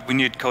talked about, we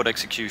need code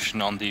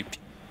execution on the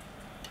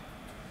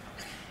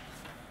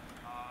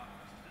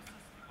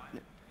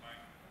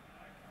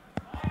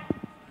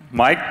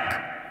mic.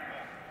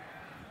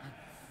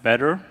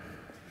 Better?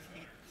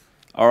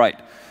 All right.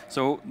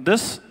 So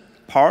this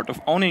part of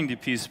owning the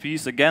PSP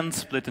is again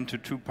split into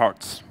two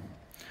parts.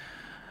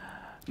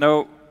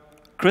 Now,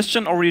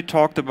 Christian already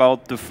talked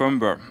about the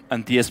firmware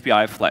and the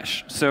SPI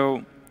flash.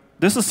 So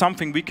this is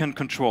something we can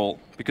control.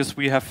 Because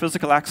we have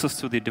physical access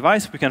to the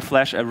device, we can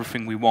flash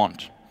everything we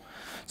want.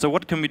 So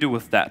what can we do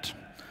with that?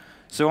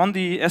 So on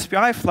the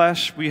SPI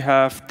flash, we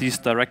have these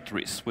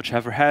directories, which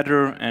have a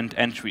header and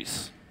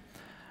entries.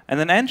 And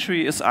an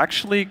entry is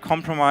actually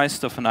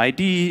comprised of an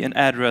ID, an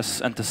address,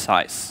 and the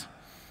size.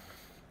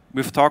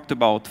 We've talked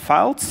about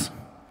files.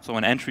 So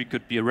an entry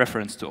could be a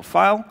reference to a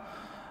file.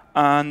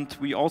 And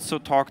we also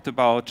talked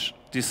about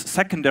these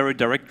secondary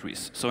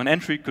directories. So an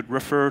entry could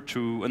refer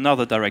to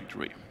another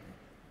directory.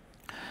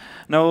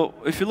 Now,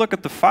 if you look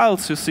at the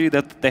files, you see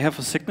that they have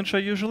a signature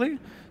usually.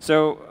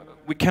 So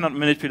we cannot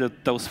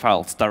manipulate those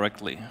files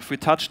directly. If we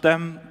touch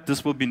them,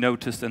 this will be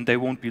noticed and they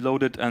won't be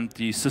loaded and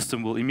the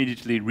system will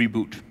immediately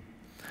reboot.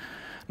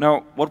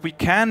 Now, what we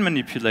can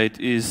manipulate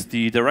is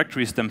the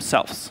directories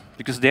themselves,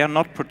 because they are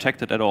not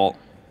protected at all.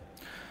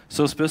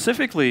 So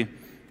specifically,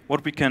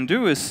 what we can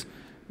do is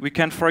we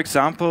can, for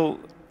example,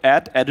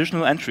 add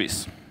additional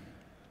entries.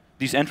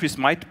 These entries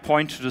might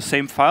point to the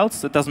same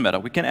files. It doesn't matter.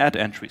 We can add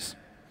entries.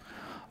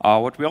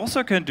 What we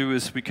also can do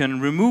is we can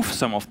remove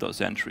some of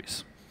those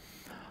entries.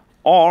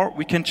 Or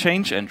we can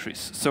change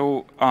entries.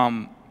 So,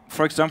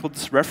 for example,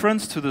 this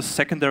reference to the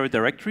secondary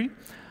directory,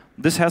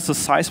 this has a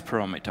size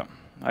parameter.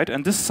 Right?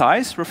 And this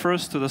size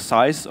refers to the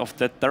size of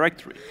that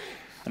directory.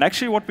 And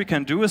actually what we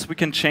can do is we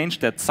can change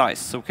that size.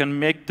 So we can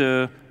make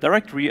the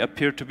directory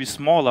appear to be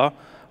smaller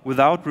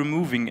without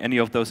removing any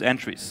of those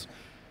entries.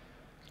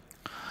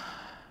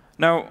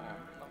 Now,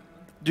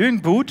 during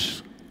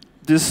boot,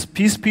 this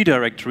PSP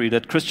directory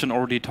that Christian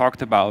already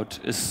talked about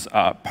is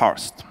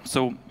parsed.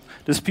 So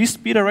this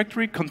PSP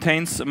directory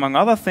contains, among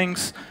other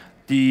things,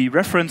 the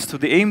reference to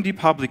the AMD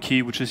public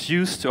key, which is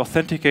used to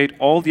authenticate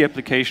all the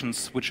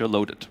applications which are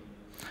loaded.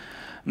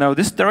 Now,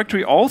 this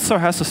directory also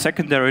has a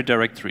secondary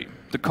directory.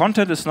 The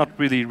content is not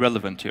really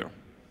relevant here.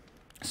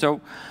 So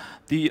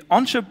the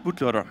on-chip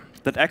bootloader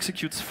that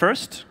executes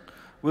first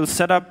will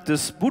set up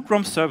this boot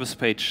ROM service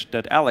page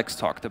that Alex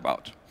talked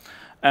about.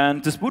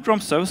 And this boot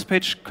ROM service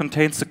page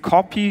contains a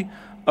copy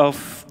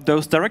of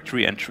those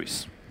directory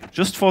entries,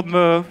 just for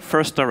the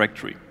first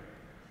directory.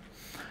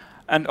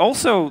 And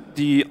also,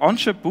 the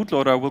on-chip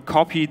bootloader will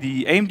copy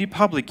the AMD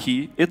public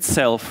key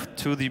itself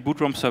to the boot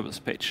ROM service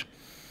page.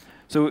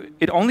 So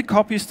it only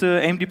copies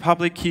the AMD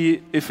public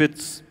key if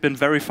it's been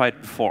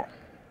verified before.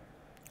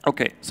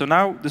 OK, so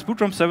now this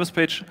boot ROM service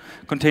page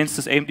contains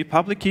this AMD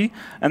public key,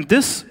 and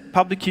this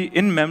public key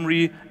in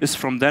memory is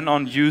from then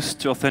on used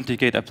to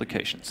authenticate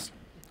applications.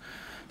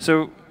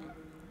 So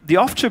the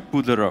off-chip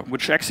bootloader,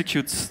 which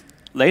executes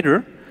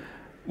later,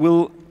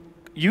 will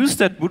use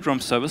that boot ROM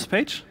service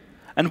page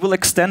and will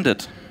extend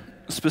it.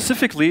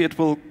 Specifically, it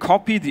will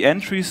copy the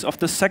entries of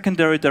the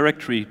secondary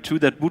directory to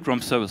that boot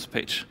ROM service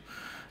page.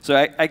 So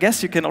I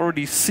guess you can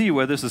already see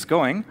where this is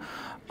going.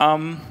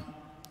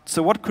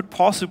 So what could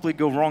possibly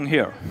go wrong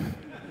here?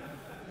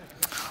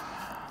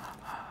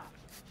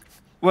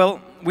 Well,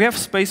 we have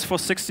space for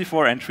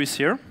 64 entries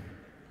here.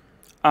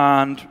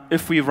 And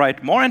if we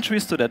write more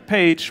entries to that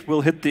page,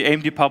 we'll hit the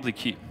AMD public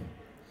key.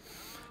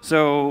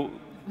 So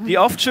the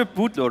off-chip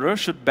bootloader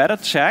should better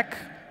check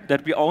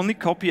that we only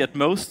copy at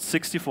most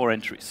 64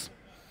 entries.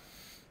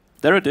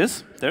 There it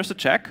is. There's a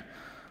check.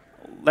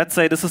 Let's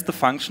say this is the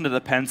function that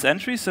appends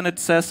entries, and it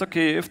says,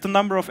 OK, if the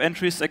number of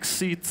entries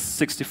exceeds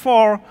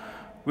 64,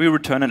 we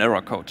return an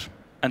error code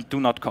and do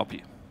not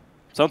copy.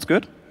 Sounds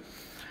good?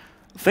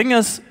 The thing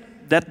is,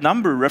 that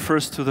number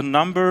refers to the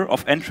number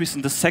of entries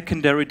in the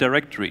secondary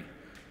directory.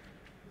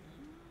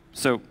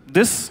 So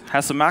this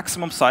has a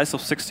maximum size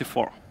of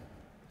 64.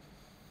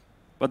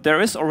 But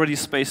there is already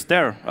space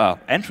there,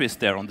 entries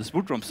there on this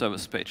boot ROM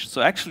service page.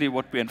 So actually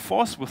what we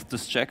enforce with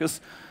this check is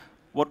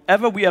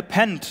whatever we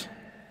append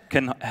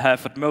can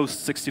have at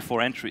most 64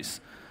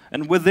 entries.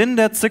 And within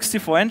that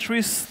 64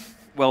 entries,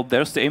 well,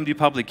 there's the AMD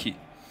public key.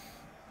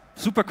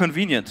 Super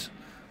convenient.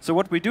 So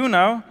what we do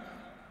now,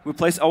 we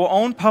place our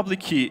own public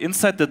key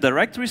inside the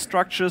directory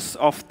structures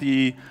of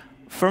the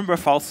firmware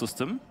file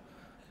system.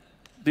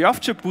 The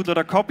off-chip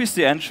bootloader copies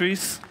the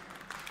entries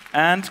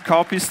and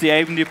copies the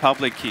AMD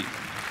public key.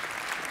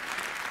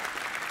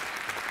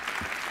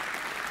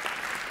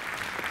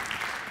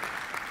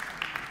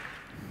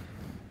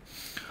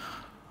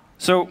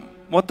 So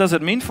what does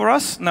it mean for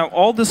us? Now,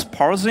 all this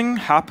parsing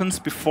happens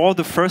before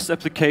the first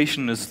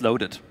application is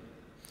loaded.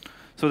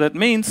 So that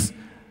means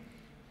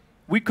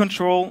we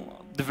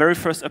control the very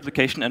first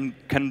application and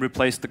can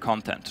replace the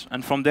content.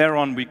 And from there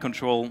on, we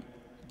control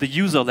the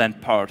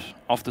userland part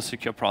of the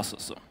secure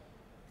processor.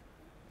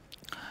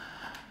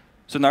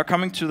 So now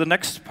coming to the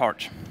next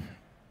part.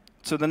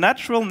 So the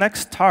natural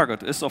next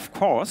target is, of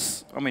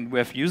course, I mean, we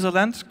have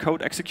userland,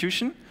 code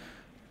execution.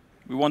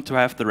 We want to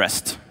have the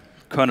rest,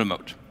 kernel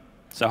mode.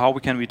 So how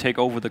can we take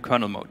over the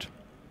kernel mode?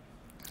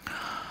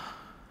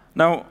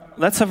 Now,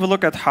 let's have a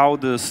look at how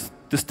this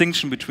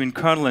distinction between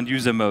kernel and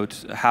user mode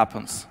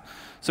happens.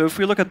 So if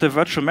we look at the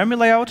virtual memory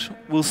layout,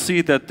 we'll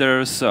see that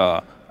there's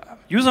a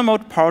user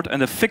mode part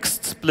and a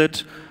fixed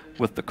split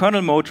with the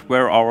kernel mode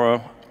where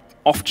our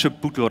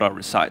off-chip bootloader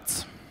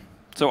resides.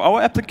 So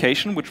our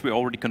application, which we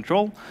already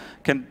control,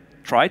 can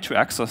try to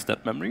access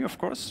that memory, of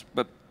course,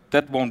 but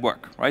that won't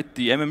work, right?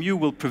 The MMU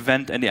will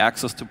prevent any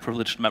access to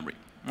privileged memory.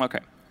 Okay.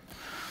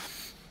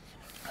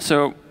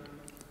 So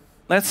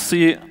let's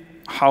see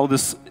how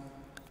this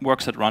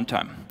works at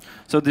runtime.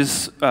 So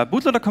this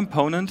bootloader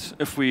component,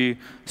 if we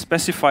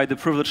specify the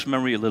privileged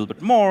memory a little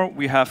bit more,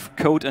 we have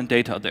code and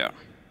data there.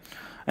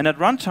 And at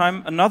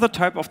runtime, another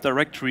type of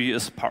directory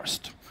is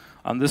parsed.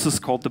 And this is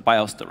called the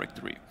BIOS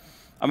directory.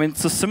 I mean,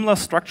 it's a similar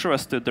structure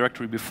as the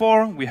directory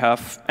before. We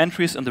have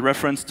entries and the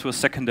reference to a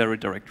secondary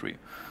directory.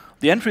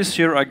 The entries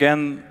here are,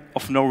 again,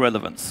 of no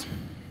relevance.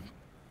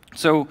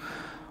 So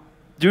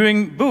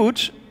during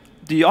boot,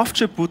 the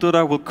off-chip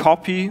bootloader will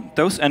copy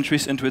those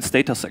entries into its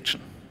data section.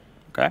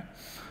 Okay?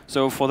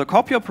 So for the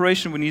copy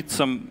operation, we need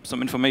some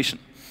information.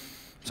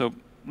 So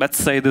let's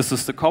say this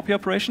is the copy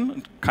operation.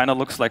 It kind of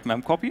looks like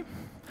memcopy.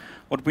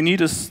 What we need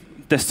is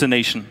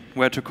destination,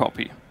 where to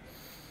copy.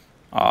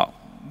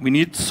 We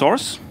need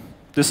source.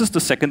 This is the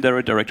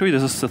secondary directory.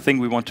 This is the thing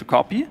we want to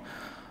copy,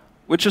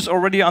 which is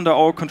already under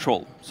our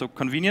control. So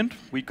convenient,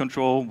 we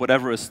control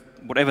whatever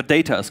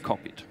data is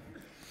copied.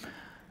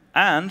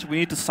 And we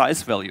need the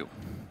size value.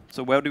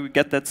 So where do we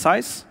get that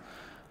size?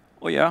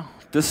 Oh yeah,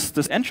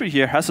 this entry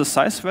here has a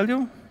size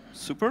value.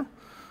 Super.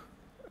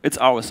 It's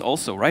ours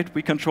also, right?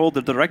 We control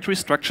the directory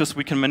structures.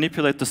 We can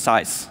manipulate the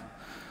size.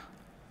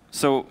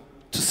 So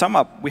to sum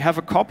up, we have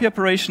a copy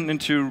operation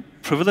into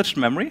privileged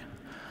memory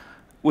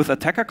with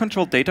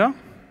attacker-controlled data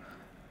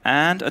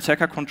and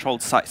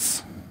attacker-controlled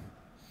size.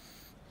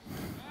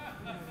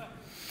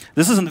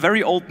 This is a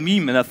very old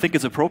meme, and I think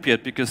it's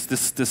appropriate because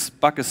this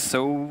bug is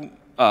so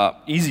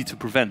easy to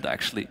prevent,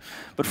 actually.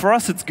 But for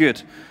us, it's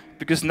good,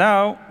 because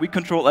now we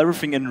control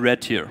everything in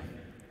red here.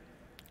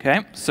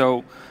 Okay,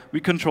 so we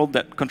control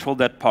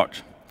that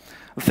part.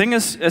 The thing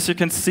is, as you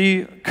can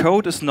see,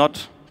 code is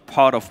not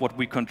part of what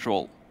we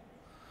control.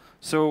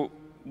 So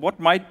what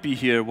might be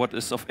here, what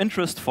is of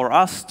interest for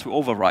us to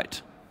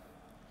overwrite?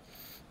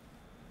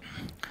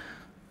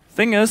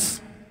 Thing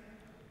is,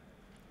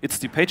 it's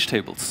the page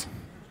tables.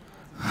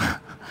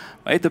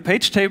 Right? The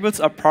page tables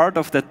are part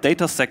of that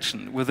data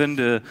section within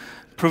the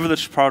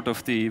privileged part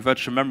of the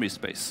virtual memory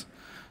space.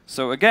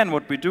 So again,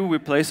 what we do, we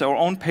place our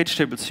own page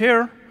tables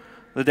here.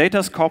 The data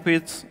is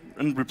copied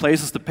and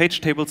replaces the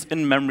page tables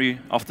in memory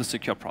of the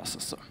secure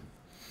processor.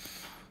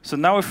 So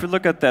now if we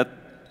look at that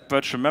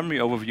virtual memory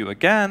overview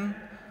again,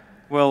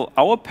 well,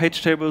 our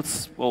page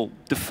tables will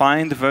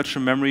define the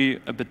virtual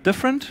memory a bit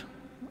different.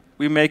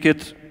 We make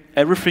it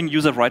everything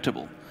user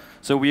writable.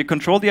 So we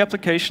control the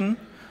application.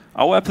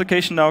 Our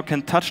application now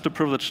can touch the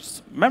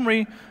privileged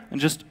memory and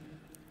just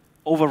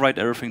overwrite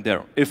everything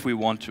there if we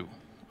want to.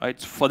 Right?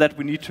 For that,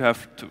 we need to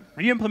have to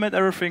re-implement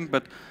everything,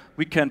 but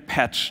we can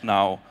patch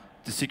now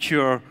the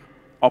secure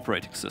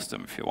operating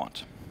system if you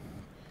want.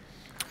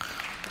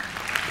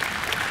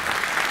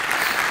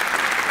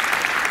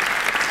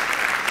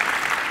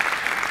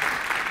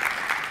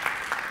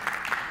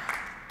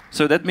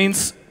 So that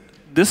means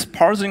this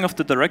parsing of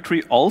the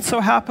directory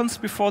also happens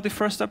before the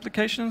first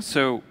application.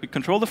 So we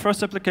control the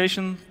first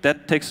application,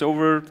 that takes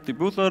over the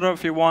bootloader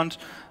if you want,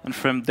 and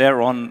from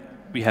there on,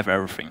 we have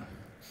everything.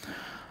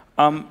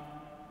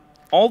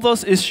 All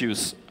those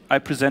issues I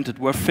presented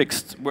were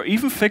fixed, were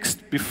even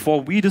fixed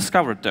before we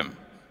discovered them.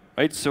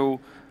 Right? So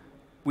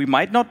we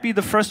might not be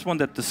the first one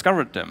that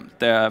discovered them.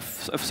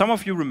 If some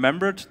of you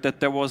remembered that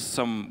there was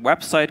some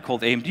website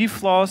called AMD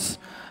Flaws,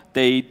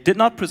 they did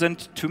not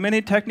present too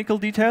many technical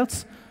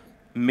details.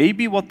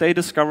 Maybe what they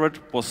discovered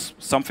was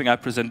something I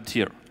presented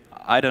here.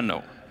 I don't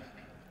know.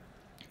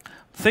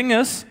 Thing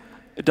is,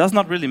 it does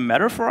not really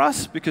matter for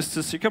us because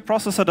the secure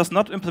processor does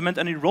not implement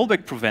any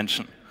rollback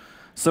prevention.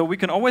 So we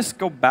can always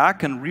go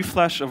back and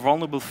reflash a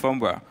vulnerable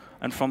firmware,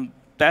 and from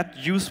that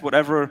use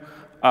whatever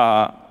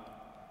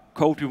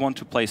code we want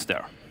to place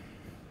there.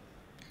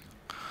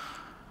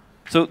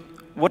 So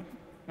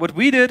what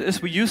we did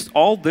is we used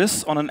all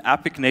this on an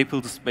APIC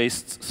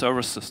Naples-based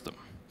server system.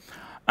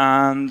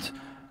 And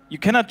you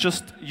cannot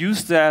just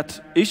use that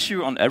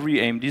issue on every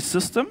AMD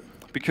system,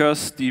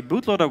 because the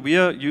bootloader we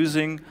are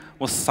using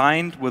was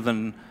signed with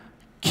a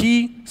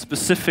key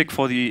specific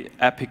for the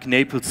APIC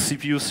Naples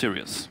CPU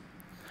series.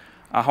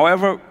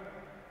 However,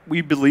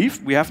 we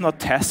believe, we have not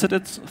tested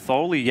it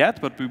thoroughly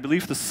yet, but we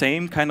believe the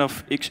same kind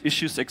of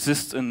issues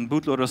exist in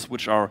bootloaders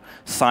which are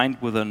signed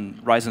with a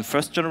Ryzen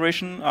 1st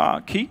generation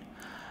key.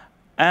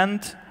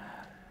 And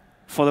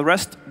for the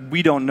rest,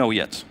 we don't know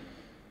yet.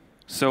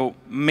 So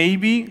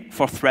maybe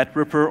for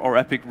Threadripper or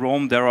Epic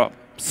Rome, there are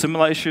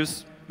similar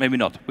issues. Maybe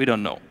not. We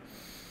don't know.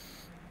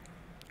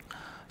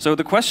 So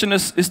the question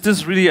is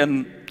this really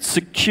a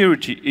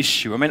security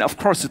issue? I mean, of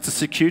course, it's a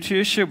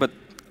security issue, but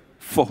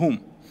for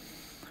whom?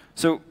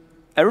 So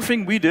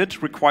everything we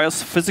did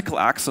requires physical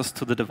access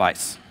to the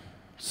device.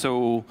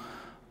 So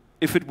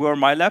if it were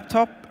my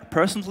laptop,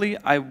 personally,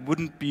 I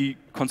wouldn't be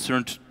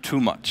concerned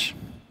too much.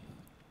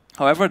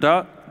 However,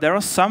 there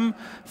are some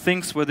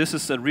things where this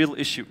is a real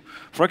issue.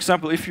 For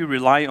example, if you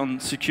rely on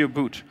secure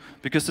boot,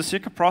 because the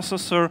secure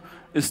processor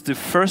is the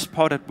first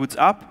part that boots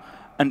up,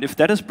 and if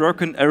that is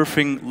broken,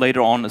 everything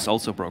later on is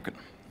also broken.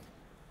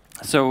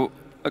 So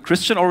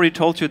Christian already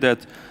told you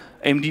that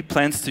AMD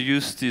plans to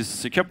use this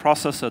secure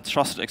processor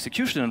trusted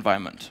execution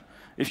environment.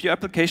 If your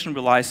application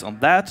relies on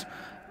that,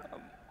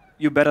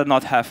 you better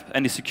not have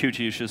any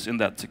security issues in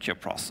that secure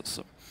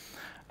processor.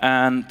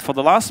 And for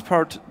the last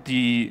part,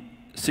 the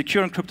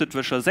secure encrypted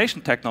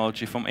virtualization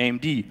technology from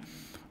AMD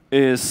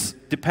is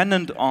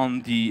dependent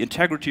on the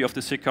integrity of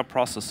the secure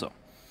processor.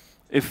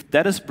 If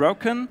that is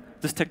broken,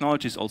 this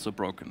technology is also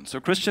broken. So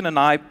Christian and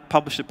I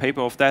published a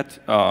paper of that,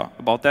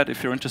 about that.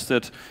 If you're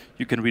interested,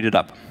 you can read it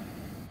up.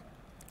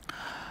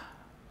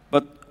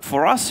 But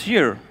for us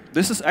here,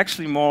 this is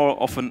actually more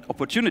of an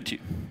opportunity,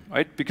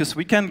 right? Because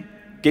we can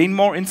gain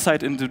more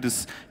insight into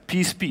this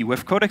PSP.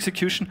 With code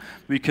execution,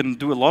 we can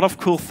do a lot of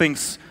cool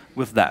things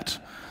with that.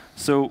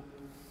 So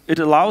it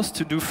allows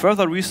to do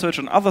further research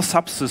on other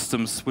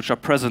subsystems which are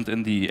present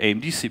in the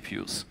AMD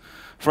CPUs.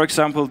 For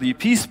example, the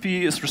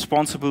PSP is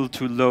responsible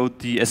to load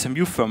the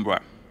SMU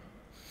firmware.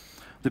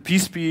 The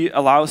PSP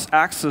allows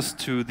access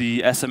to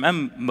the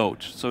SMM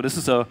mode. So this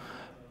is a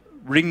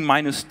ring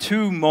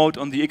 -2 mode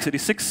on the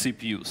x86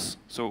 CPUs,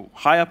 so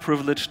higher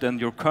privilege than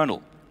your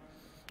kernel.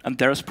 And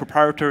there's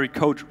proprietary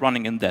code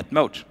running in that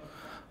mode.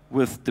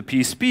 With the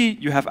PSP,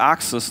 you have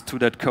access to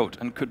that code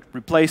and could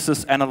replace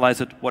this,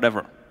 analyze it,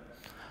 whatever.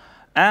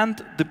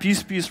 And the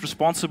PSP is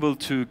responsible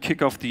to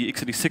kick off the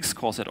x86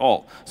 cores at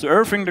all. So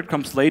everything that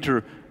comes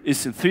later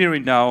is, in theory,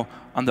 now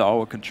under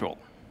our control.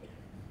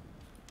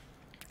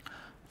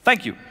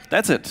 Thank you.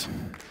 That's it.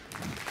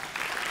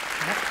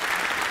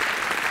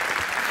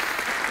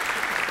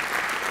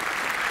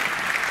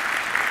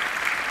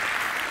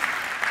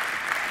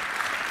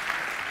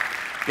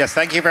 Yes,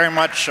 thank you very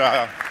much,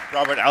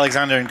 Robert,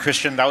 Alexander, and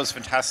Christian. That was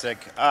fantastic.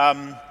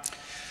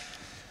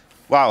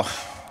 Wow.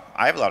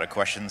 I have a lot of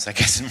questions, I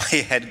guess, in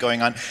my head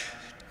going on.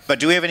 But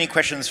do we have any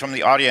questions from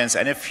the audience?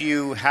 And if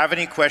you have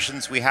any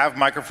questions, we have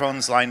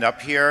microphones lined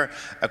up here.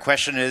 A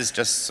question is,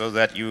 just so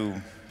that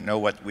you know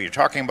what we're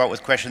talking about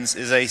with questions,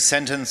 is a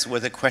sentence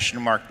with a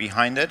question mark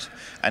behind it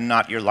and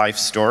not your life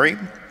story.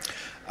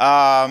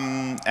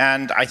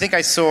 And I think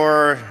I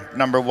saw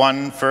number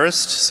 1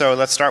 first, so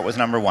let's start with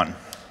number 1.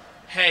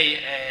 Hey,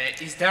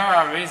 is there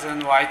a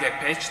reason why the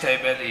page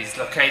table is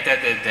located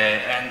at the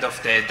end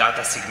of the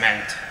data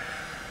segment?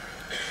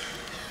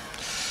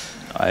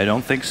 I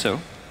don't think so.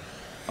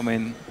 I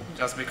mean,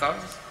 just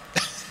because?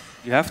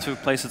 You have to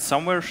place it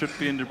somewhere. Should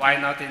be in the. Why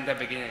not in the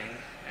beginning?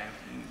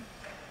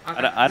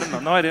 Okay. I don't know.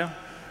 No idea.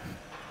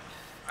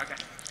 Okay.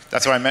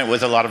 That's what I meant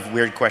with a lot of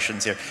weird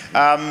questions here.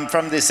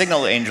 From the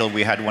Signal Angel,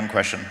 we had one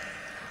question.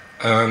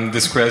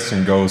 This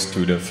question goes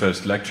to the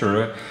first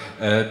lecturer.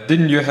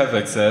 Didn't you have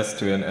access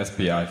to an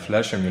SPI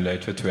flash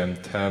emulator to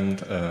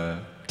attempt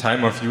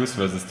time of use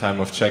versus time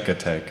of check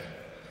attack?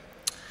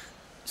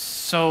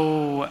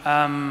 So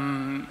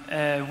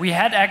we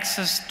had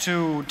access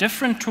to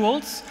different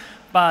tools,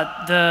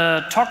 but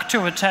the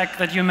talk-to attack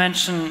that you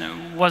mentioned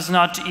was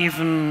not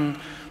even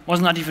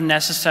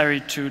necessary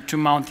to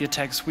mount the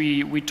attacks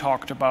we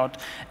talked about.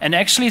 And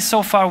actually,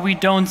 so far, we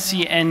don't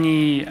see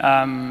any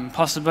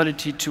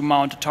possibility to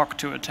mount a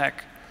talk-to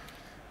attack.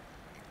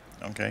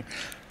 Okay.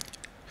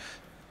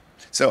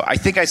 So I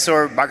think I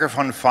saw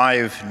microphone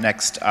 5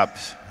 next up.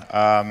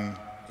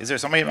 Is there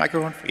somebody in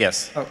microphone?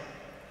 Yes. Oh.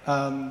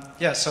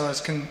 Yeah, so I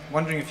was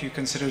wondering if you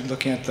considered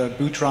looking at the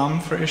boot ROM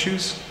for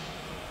issues?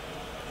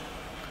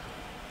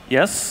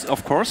 Yes,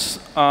 of course.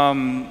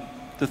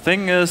 The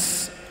thing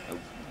is,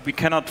 we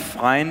cannot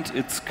find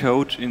its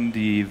code in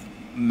the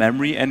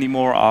memory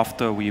anymore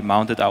after we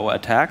mounted our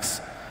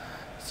attacks.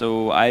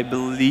 So I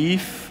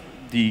believe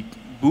the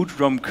boot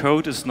ROM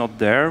code is not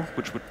there,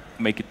 which would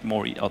make it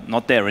more,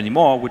 not there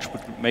anymore, which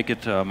would make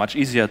it much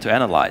easier to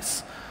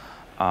analyze.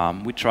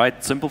 We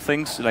tried simple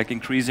things like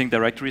increasing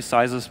directory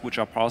sizes, which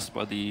are parsed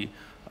by the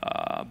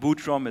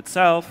boot ROM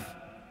itself.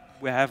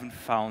 We haven't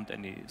found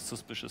any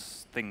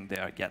suspicious thing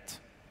there yet.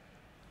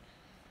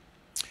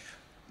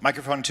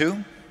 Microphone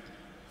 2.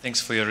 Thanks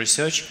for your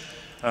research.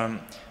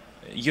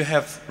 You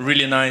have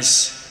really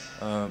nice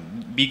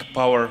big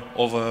power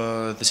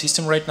over the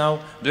system right now.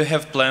 Do you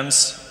have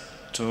plans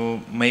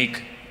to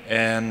make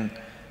an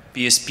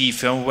PSP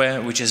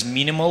firmware which is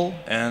minimal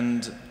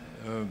and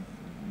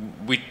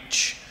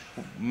which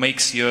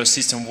makes your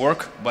system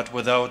work but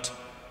without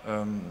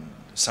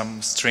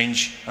some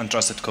strange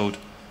untrusted code?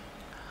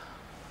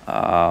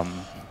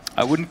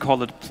 I wouldn't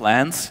call it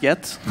plans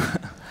yet.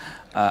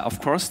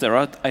 Of course, there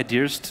are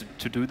ideas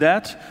to do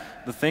that.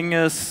 The thing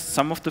is,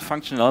 some of the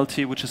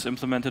functionality which is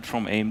implemented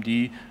from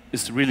AMD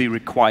is really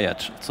required.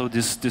 So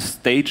these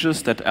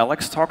stages that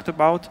Alex talked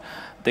about,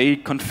 they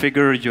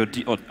configure your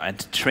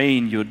and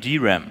train your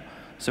DRAM.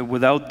 So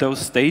without those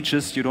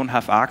stages, you don't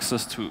have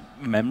access to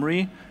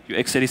memory. Your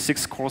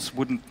x86 cores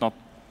wouldn't not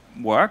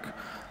work.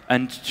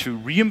 And to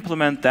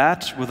re-implement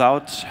that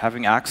without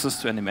having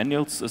access to any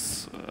manuals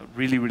is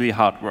really, really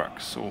hard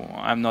work. So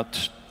I'm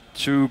not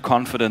too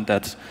confident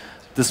that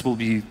this will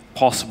be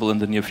possible in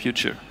the near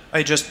future.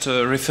 I just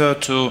refer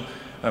to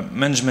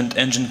Management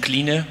Engine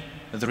Cleaner.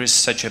 There is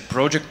such a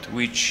project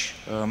which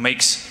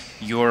makes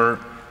your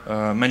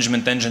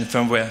Management Engine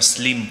firmware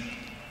slim.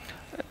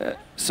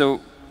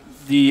 So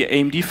the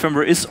AMD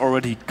firmware is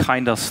already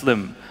kind of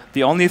slim.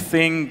 The only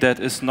thing that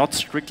is not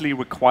strictly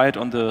required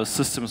on the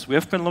systems we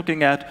have been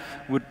looking at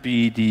would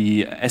be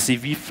the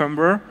SEV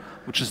firmware,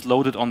 which is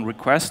loaded on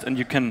request, and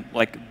you can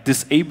like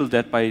disable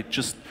that by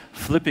just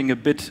flipping a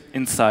bit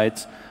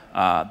inside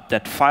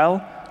that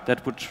file.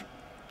 That would,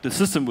 the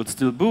system would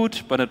still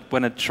boot, but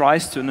when it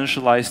tries to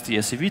initialize the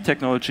SEV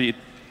technology,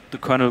 the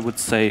kernel would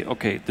say,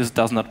 okay, this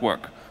does not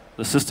work.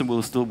 The system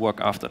will still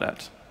work after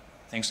that.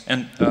 Thanks.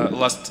 And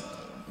last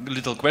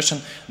little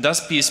question.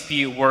 Does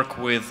PSP work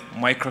with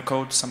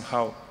microcode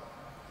somehow?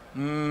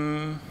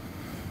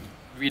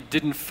 We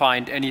didn't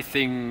find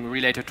anything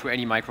related to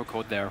any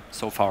microcode there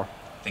so far.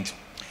 Thanks.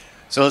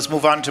 So let's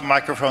move on to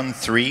microphone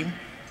 3.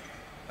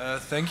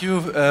 Thank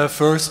you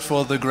first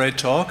for the great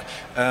talk.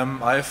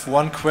 I have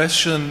one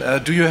question.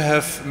 Do you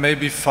have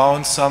maybe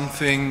found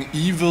something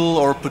evil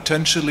or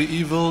potentially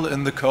evil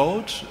in the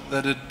code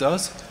that it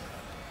does?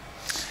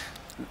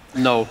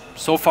 No.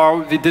 So far,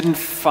 we didn't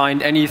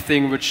find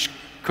anything which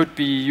could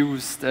be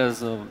used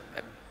as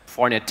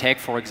for an attack,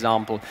 for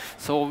example.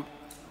 So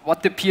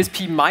what the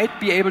PSP might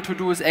be able to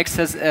do is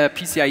access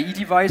PCIe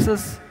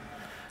devices.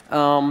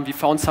 We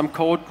found some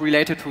code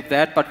related to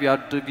that, but we are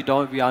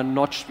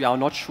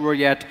not sure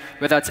yet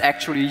whether it's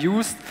actually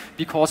used,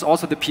 because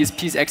also the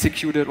PSP is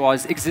executed or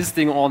is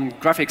existing on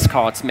graphics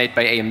cards made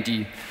by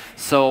AMD.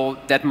 So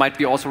that might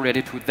be also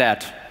related to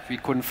that. We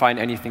couldn't find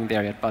anything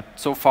there yet, but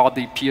so far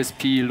the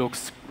PSP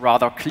looks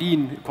rather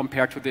clean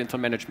compared to the Intel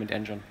Management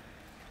Engine.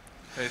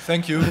 Okay,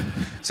 thank you.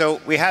 So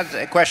we had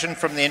a question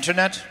from the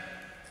internet.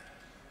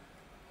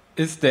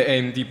 Is the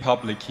AMD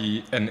public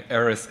key an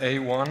RSA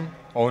one,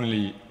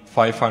 only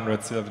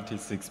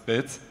 576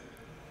 bits?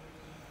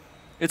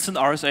 It's an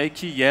RSA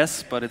key,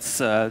 yes, but it's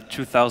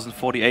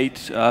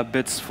 2048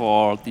 bits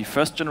for the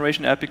first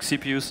generation EPYC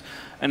CPUs,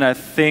 and I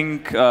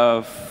think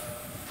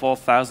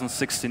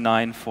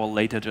 4069 for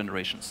later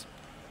generations.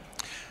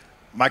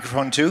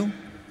 Microphone 2.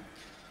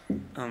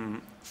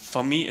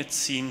 For me, it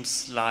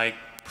seems like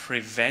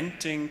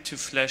preventing to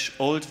flash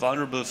old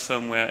vulnerable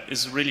firmware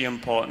is really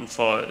important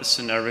for a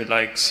scenario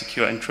like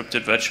secure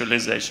encrypted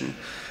virtualization.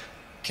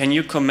 Can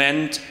you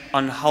comment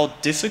on how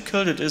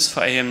difficult it is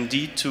for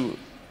AMD to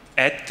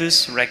add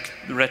this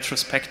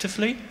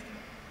retrospectively?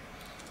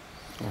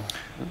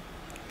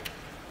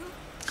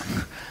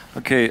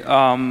 Okay,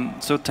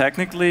 so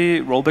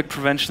technically, rollback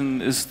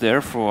prevention is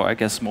there for, I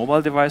guess,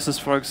 mobile devices,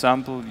 for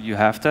example. You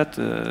have that.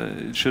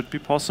 It should be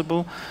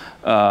possible.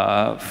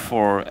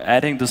 For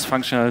adding this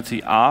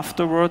functionality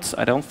afterwards,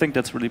 I don't think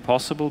that's really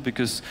possible,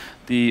 because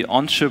the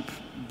on-chip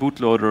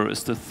bootloader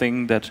is the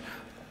thing that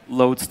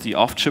loads the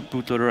off-chip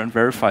bootloader and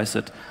verifies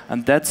it.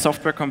 And that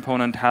software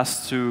component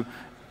has to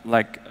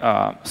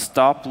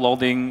stop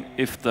loading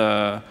if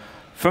the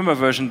firmware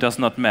version does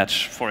not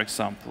match, for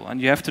example. And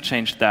you have to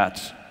change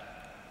that.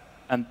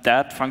 And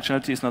that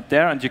functionality is not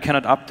there, and you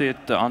cannot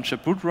update the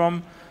on-chip boot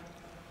ROM.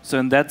 So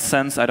in that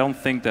sense, I don't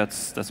think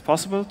that's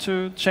possible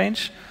to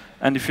change.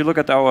 And if you look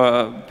at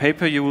our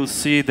paper, you will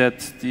see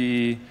that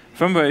the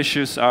firmware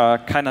issues are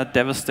kind of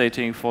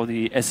devastating for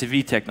the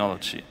SEV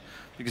technology,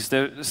 because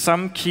there are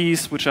some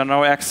keys which are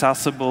now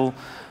accessible,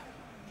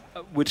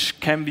 which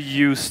can be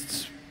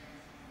used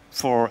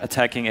for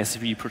attacking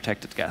SEV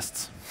protected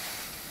guests.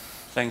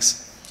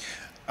 Thanks.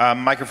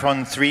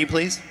 Microphone 3,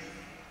 please.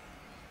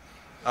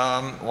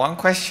 One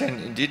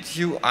question, did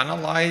you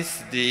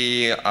analyze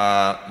the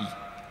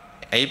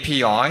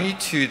API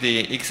to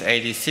the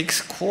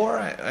x86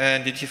 core?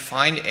 Did you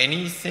find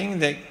anything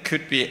that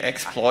could be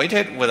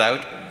exploited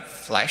without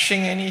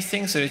flashing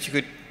anything so that you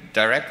could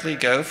directly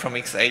go from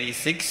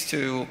x86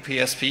 to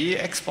PSP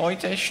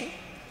exploitation?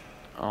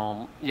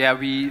 Yeah,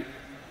 we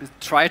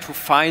try to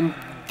find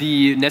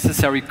the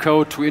necessary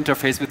code to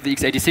interface with the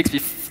x86. We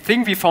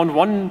think we found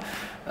one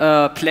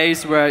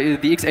place where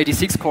the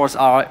x86 cores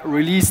are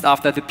released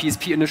after the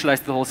PSP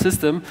initialized the whole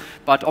system,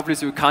 but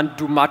obviously we can't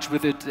do much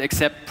with it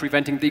except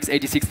preventing the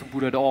x86 to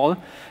boot at all.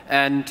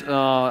 And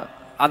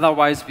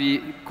otherwise,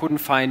 we couldn't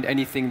find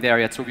anything there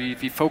yet. So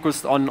we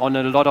focused on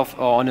a lot of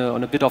on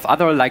a bit of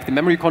other, like the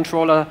memory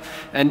controller,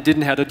 and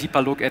didn't have a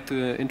deeper look at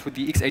into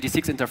the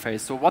x86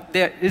 interface. So what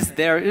there is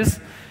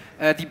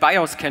the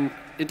BIOS can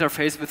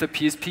interface with a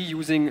PSP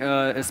using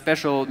a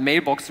special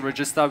mailbox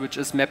register, which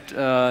is mapped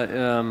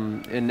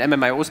in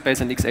MMIO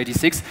space and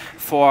x86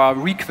 for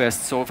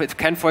requests. So if it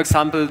can, for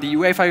example, the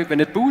UEFI,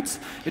 when it boots,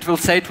 it will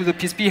say to the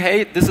PSP,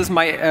 hey, this is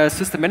my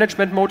system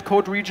management mode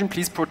code region,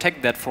 please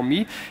protect that for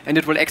me, and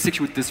it will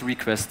execute this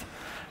request.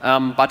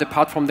 But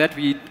apart from that,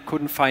 we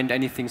couldn't find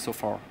anything so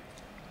far.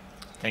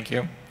 Thank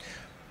you.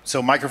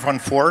 So microphone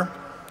 4.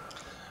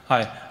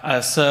 Hi.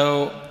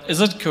 So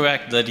is it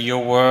correct that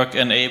your work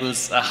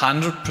enables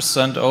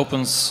 100%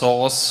 open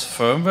source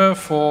firmware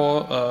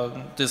for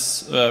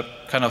this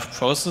kind of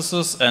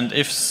processes? And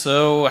if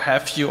so,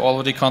 have you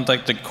already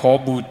contacted the core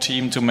boot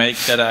team to make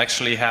that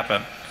actually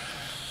happen?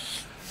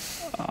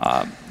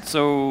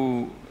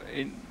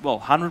 Well,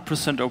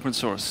 100% open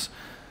source.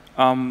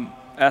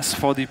 As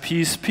for the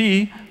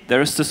PSP,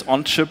 there is this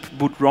on-chip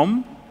boot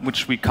ROM,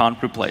 which we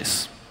can't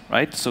replace,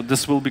 right? So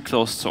this will be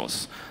closed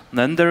source.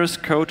 Then there is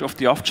code of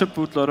the off-chip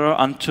bootloader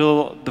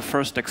until the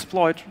first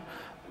exploit,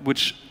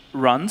 which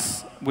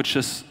runs, which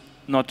is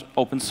not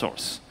open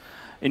source.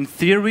 In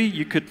theory,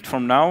 you could,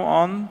 from now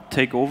on,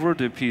 take over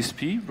the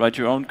PSP, write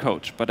your own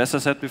code. But as I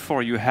said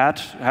before, you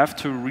have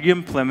to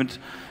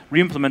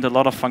re-implement a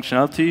lot of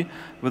functionality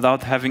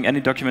without having any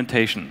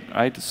documentation,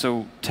 right?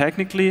 So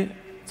technically,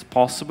 it's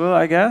possible,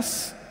 I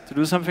guess, to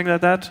do something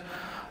like that.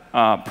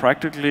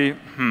 Practically,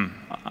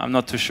 I'm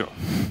not too sure.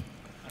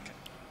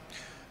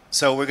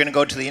 So we're going to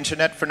go to the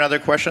internet for another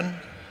question.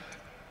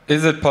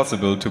 Is it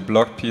possible to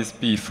block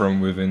PSP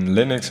from within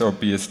Linux or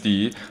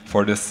BSD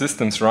for the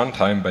system's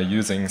runtime by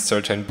using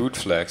certain boot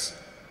flags?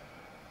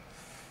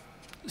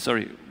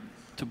 Sorry,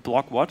 to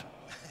block what?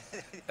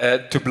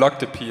 To block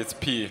the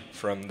PSP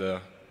from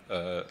the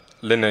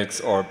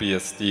Linux or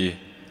BSD.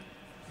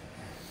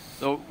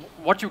 So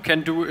what you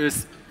can do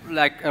is,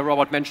 like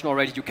Robert mentioned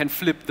already, you can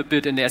flip the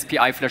bit in the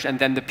SPI flash, and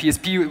then the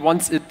PSP,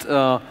 once it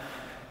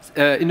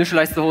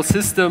initializes the whole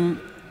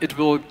system, it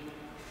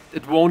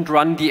won't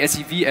run the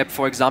SEV app,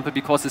 for example,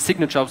 because the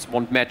signatures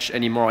won't match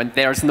anymore, and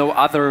there's no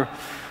other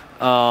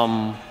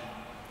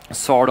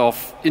sort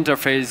of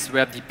interface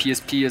where the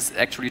PSP is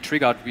actually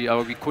triggered.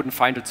 We couldn't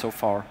find it so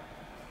far.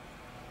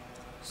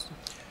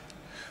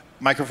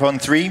 Microphone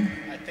 3.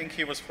 I think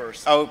he was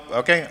first. Oh,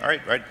 okay, all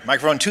right.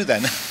 Microphone 2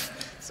 then.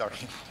 Sorry.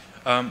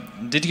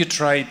 Did you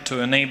try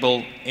to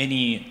enable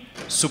any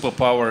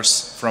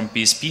superpowers from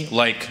PSP,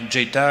 like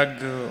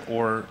JTAG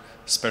or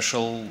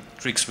special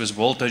tricks with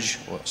voltage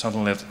or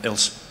something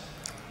else?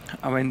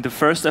 I mean, the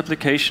first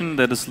application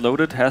that is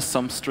loaded has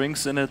some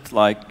strings in it,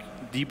 like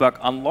debug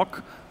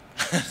unlock.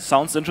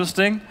 Sounds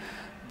interesting,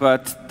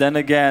 but then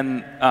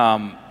again,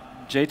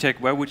 JTAG,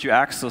 where would you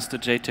access the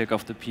JTAG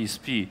of the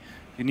PSP?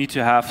 You need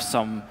to have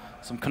some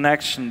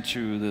connection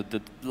to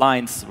the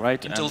lines,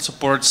 right? Intel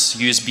supports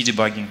USB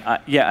debugging.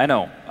 Yeah, I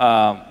know,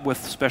 with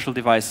special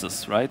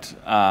devices, right?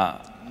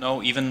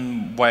 No,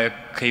 even via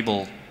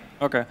cable.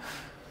 Okay,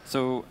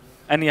 so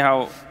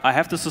anyhow, I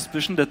have the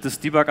suspicion that this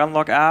debug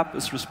unlock app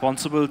is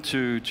responsible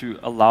to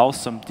allow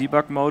some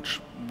debug mode,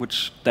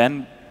 which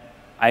then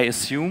I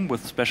assume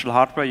with special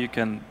hardware you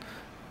can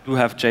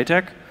have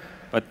JTAG,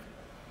 but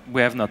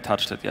we have not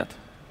touched it yet.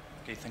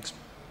 Okay, thanks.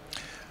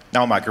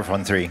 Now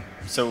microphone 3.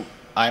 So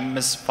I'm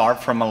as far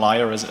from a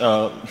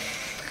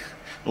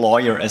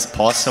lawyer as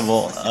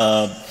possible,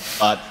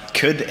 but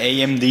could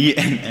AMD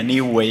in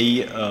any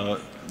way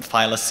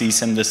file a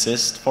cease and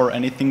desist for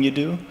anything you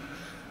do?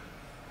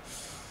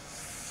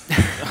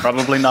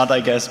 Probably not,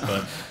 I guess,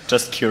 but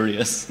just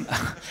curious.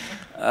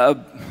 I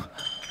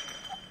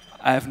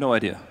have no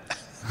idea.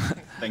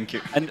 Thank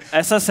you. And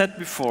as I said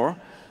before,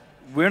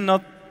 we're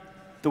not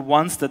the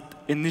ones that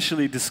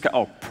initially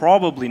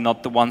probably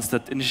not the ones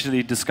that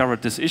initially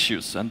discovered these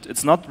issues. And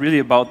it's not really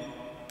about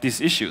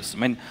these issues. I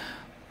mean,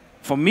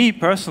 for me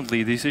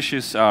personally, these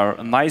issues are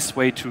a nice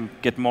way to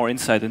get more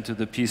insight into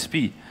the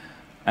PSP.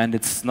 And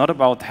it's not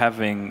about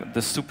having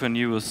the super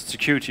newest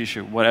security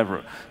issue,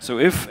 whatever. So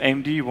if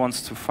AMD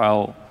wants to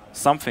file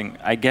something,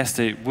 I guess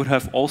they would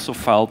have also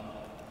filed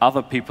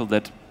other people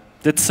that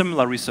did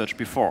similar research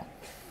before.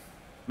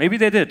 Maybe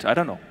they did, I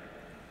don't know.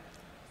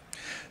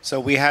 So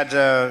we had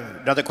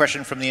another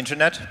question from the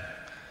internet.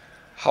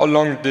 How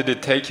long did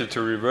it take you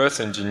to reverse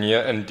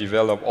engineer and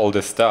develop all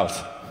this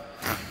stuff?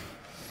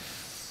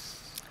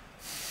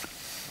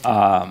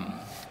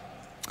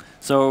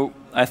 So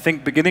I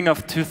think beginning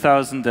of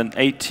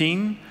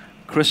 2018,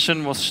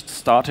 Christian was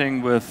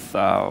starting with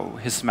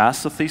his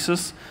master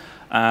thesis.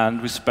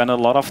 And we spent a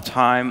lot of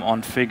time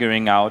on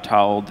figuring out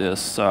how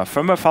this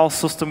firmware file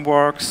system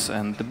works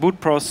and the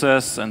boot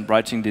process and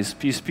writing this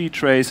PSP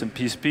trace and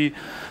PSP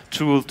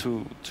tool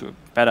to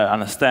better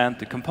understand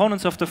the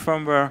components of the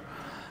firmware.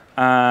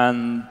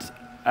 And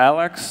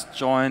Alex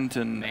joined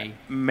in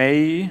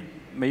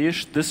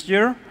May-ish this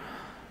year.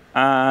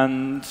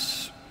 And,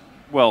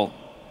 well,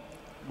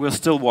 we're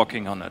still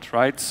working on it,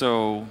 right?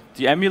 So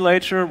the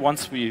emulator,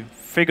 once we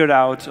figured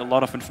out a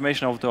lot of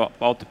information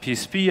about the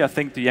PSP, I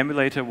think the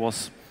emulator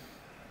was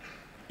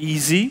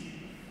easy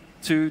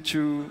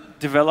to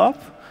develop.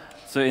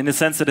 So in the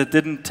sense that it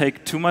didn't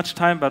take too much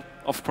time, but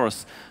of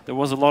course, there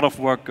was a lot of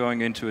work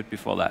going into it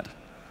before that.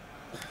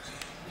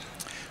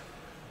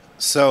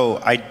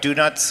 So I do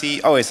not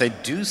see, oh yes, I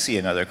do see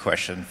another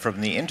question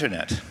from the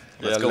internet.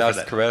 Let's go last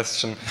for that.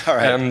 question. All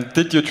right.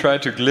 Did you try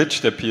to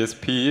glitch the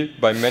PSP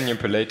by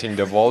manipulating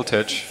the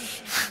voltage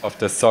of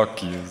the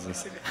SOC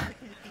users?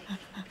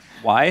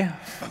 Why?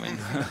 I mean,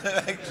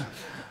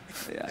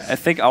 I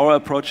think our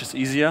approach is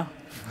easier.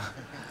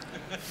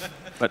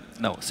 But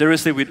no,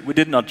 seriously, we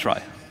did not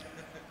try.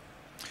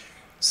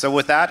 So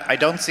with that, I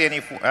don't see any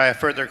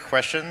further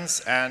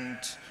questions, and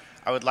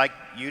I would like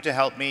you to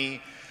help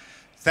me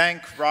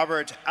thank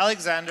Robert,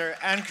 Alexander,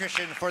 and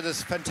Christian for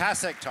this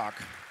fantastic talk.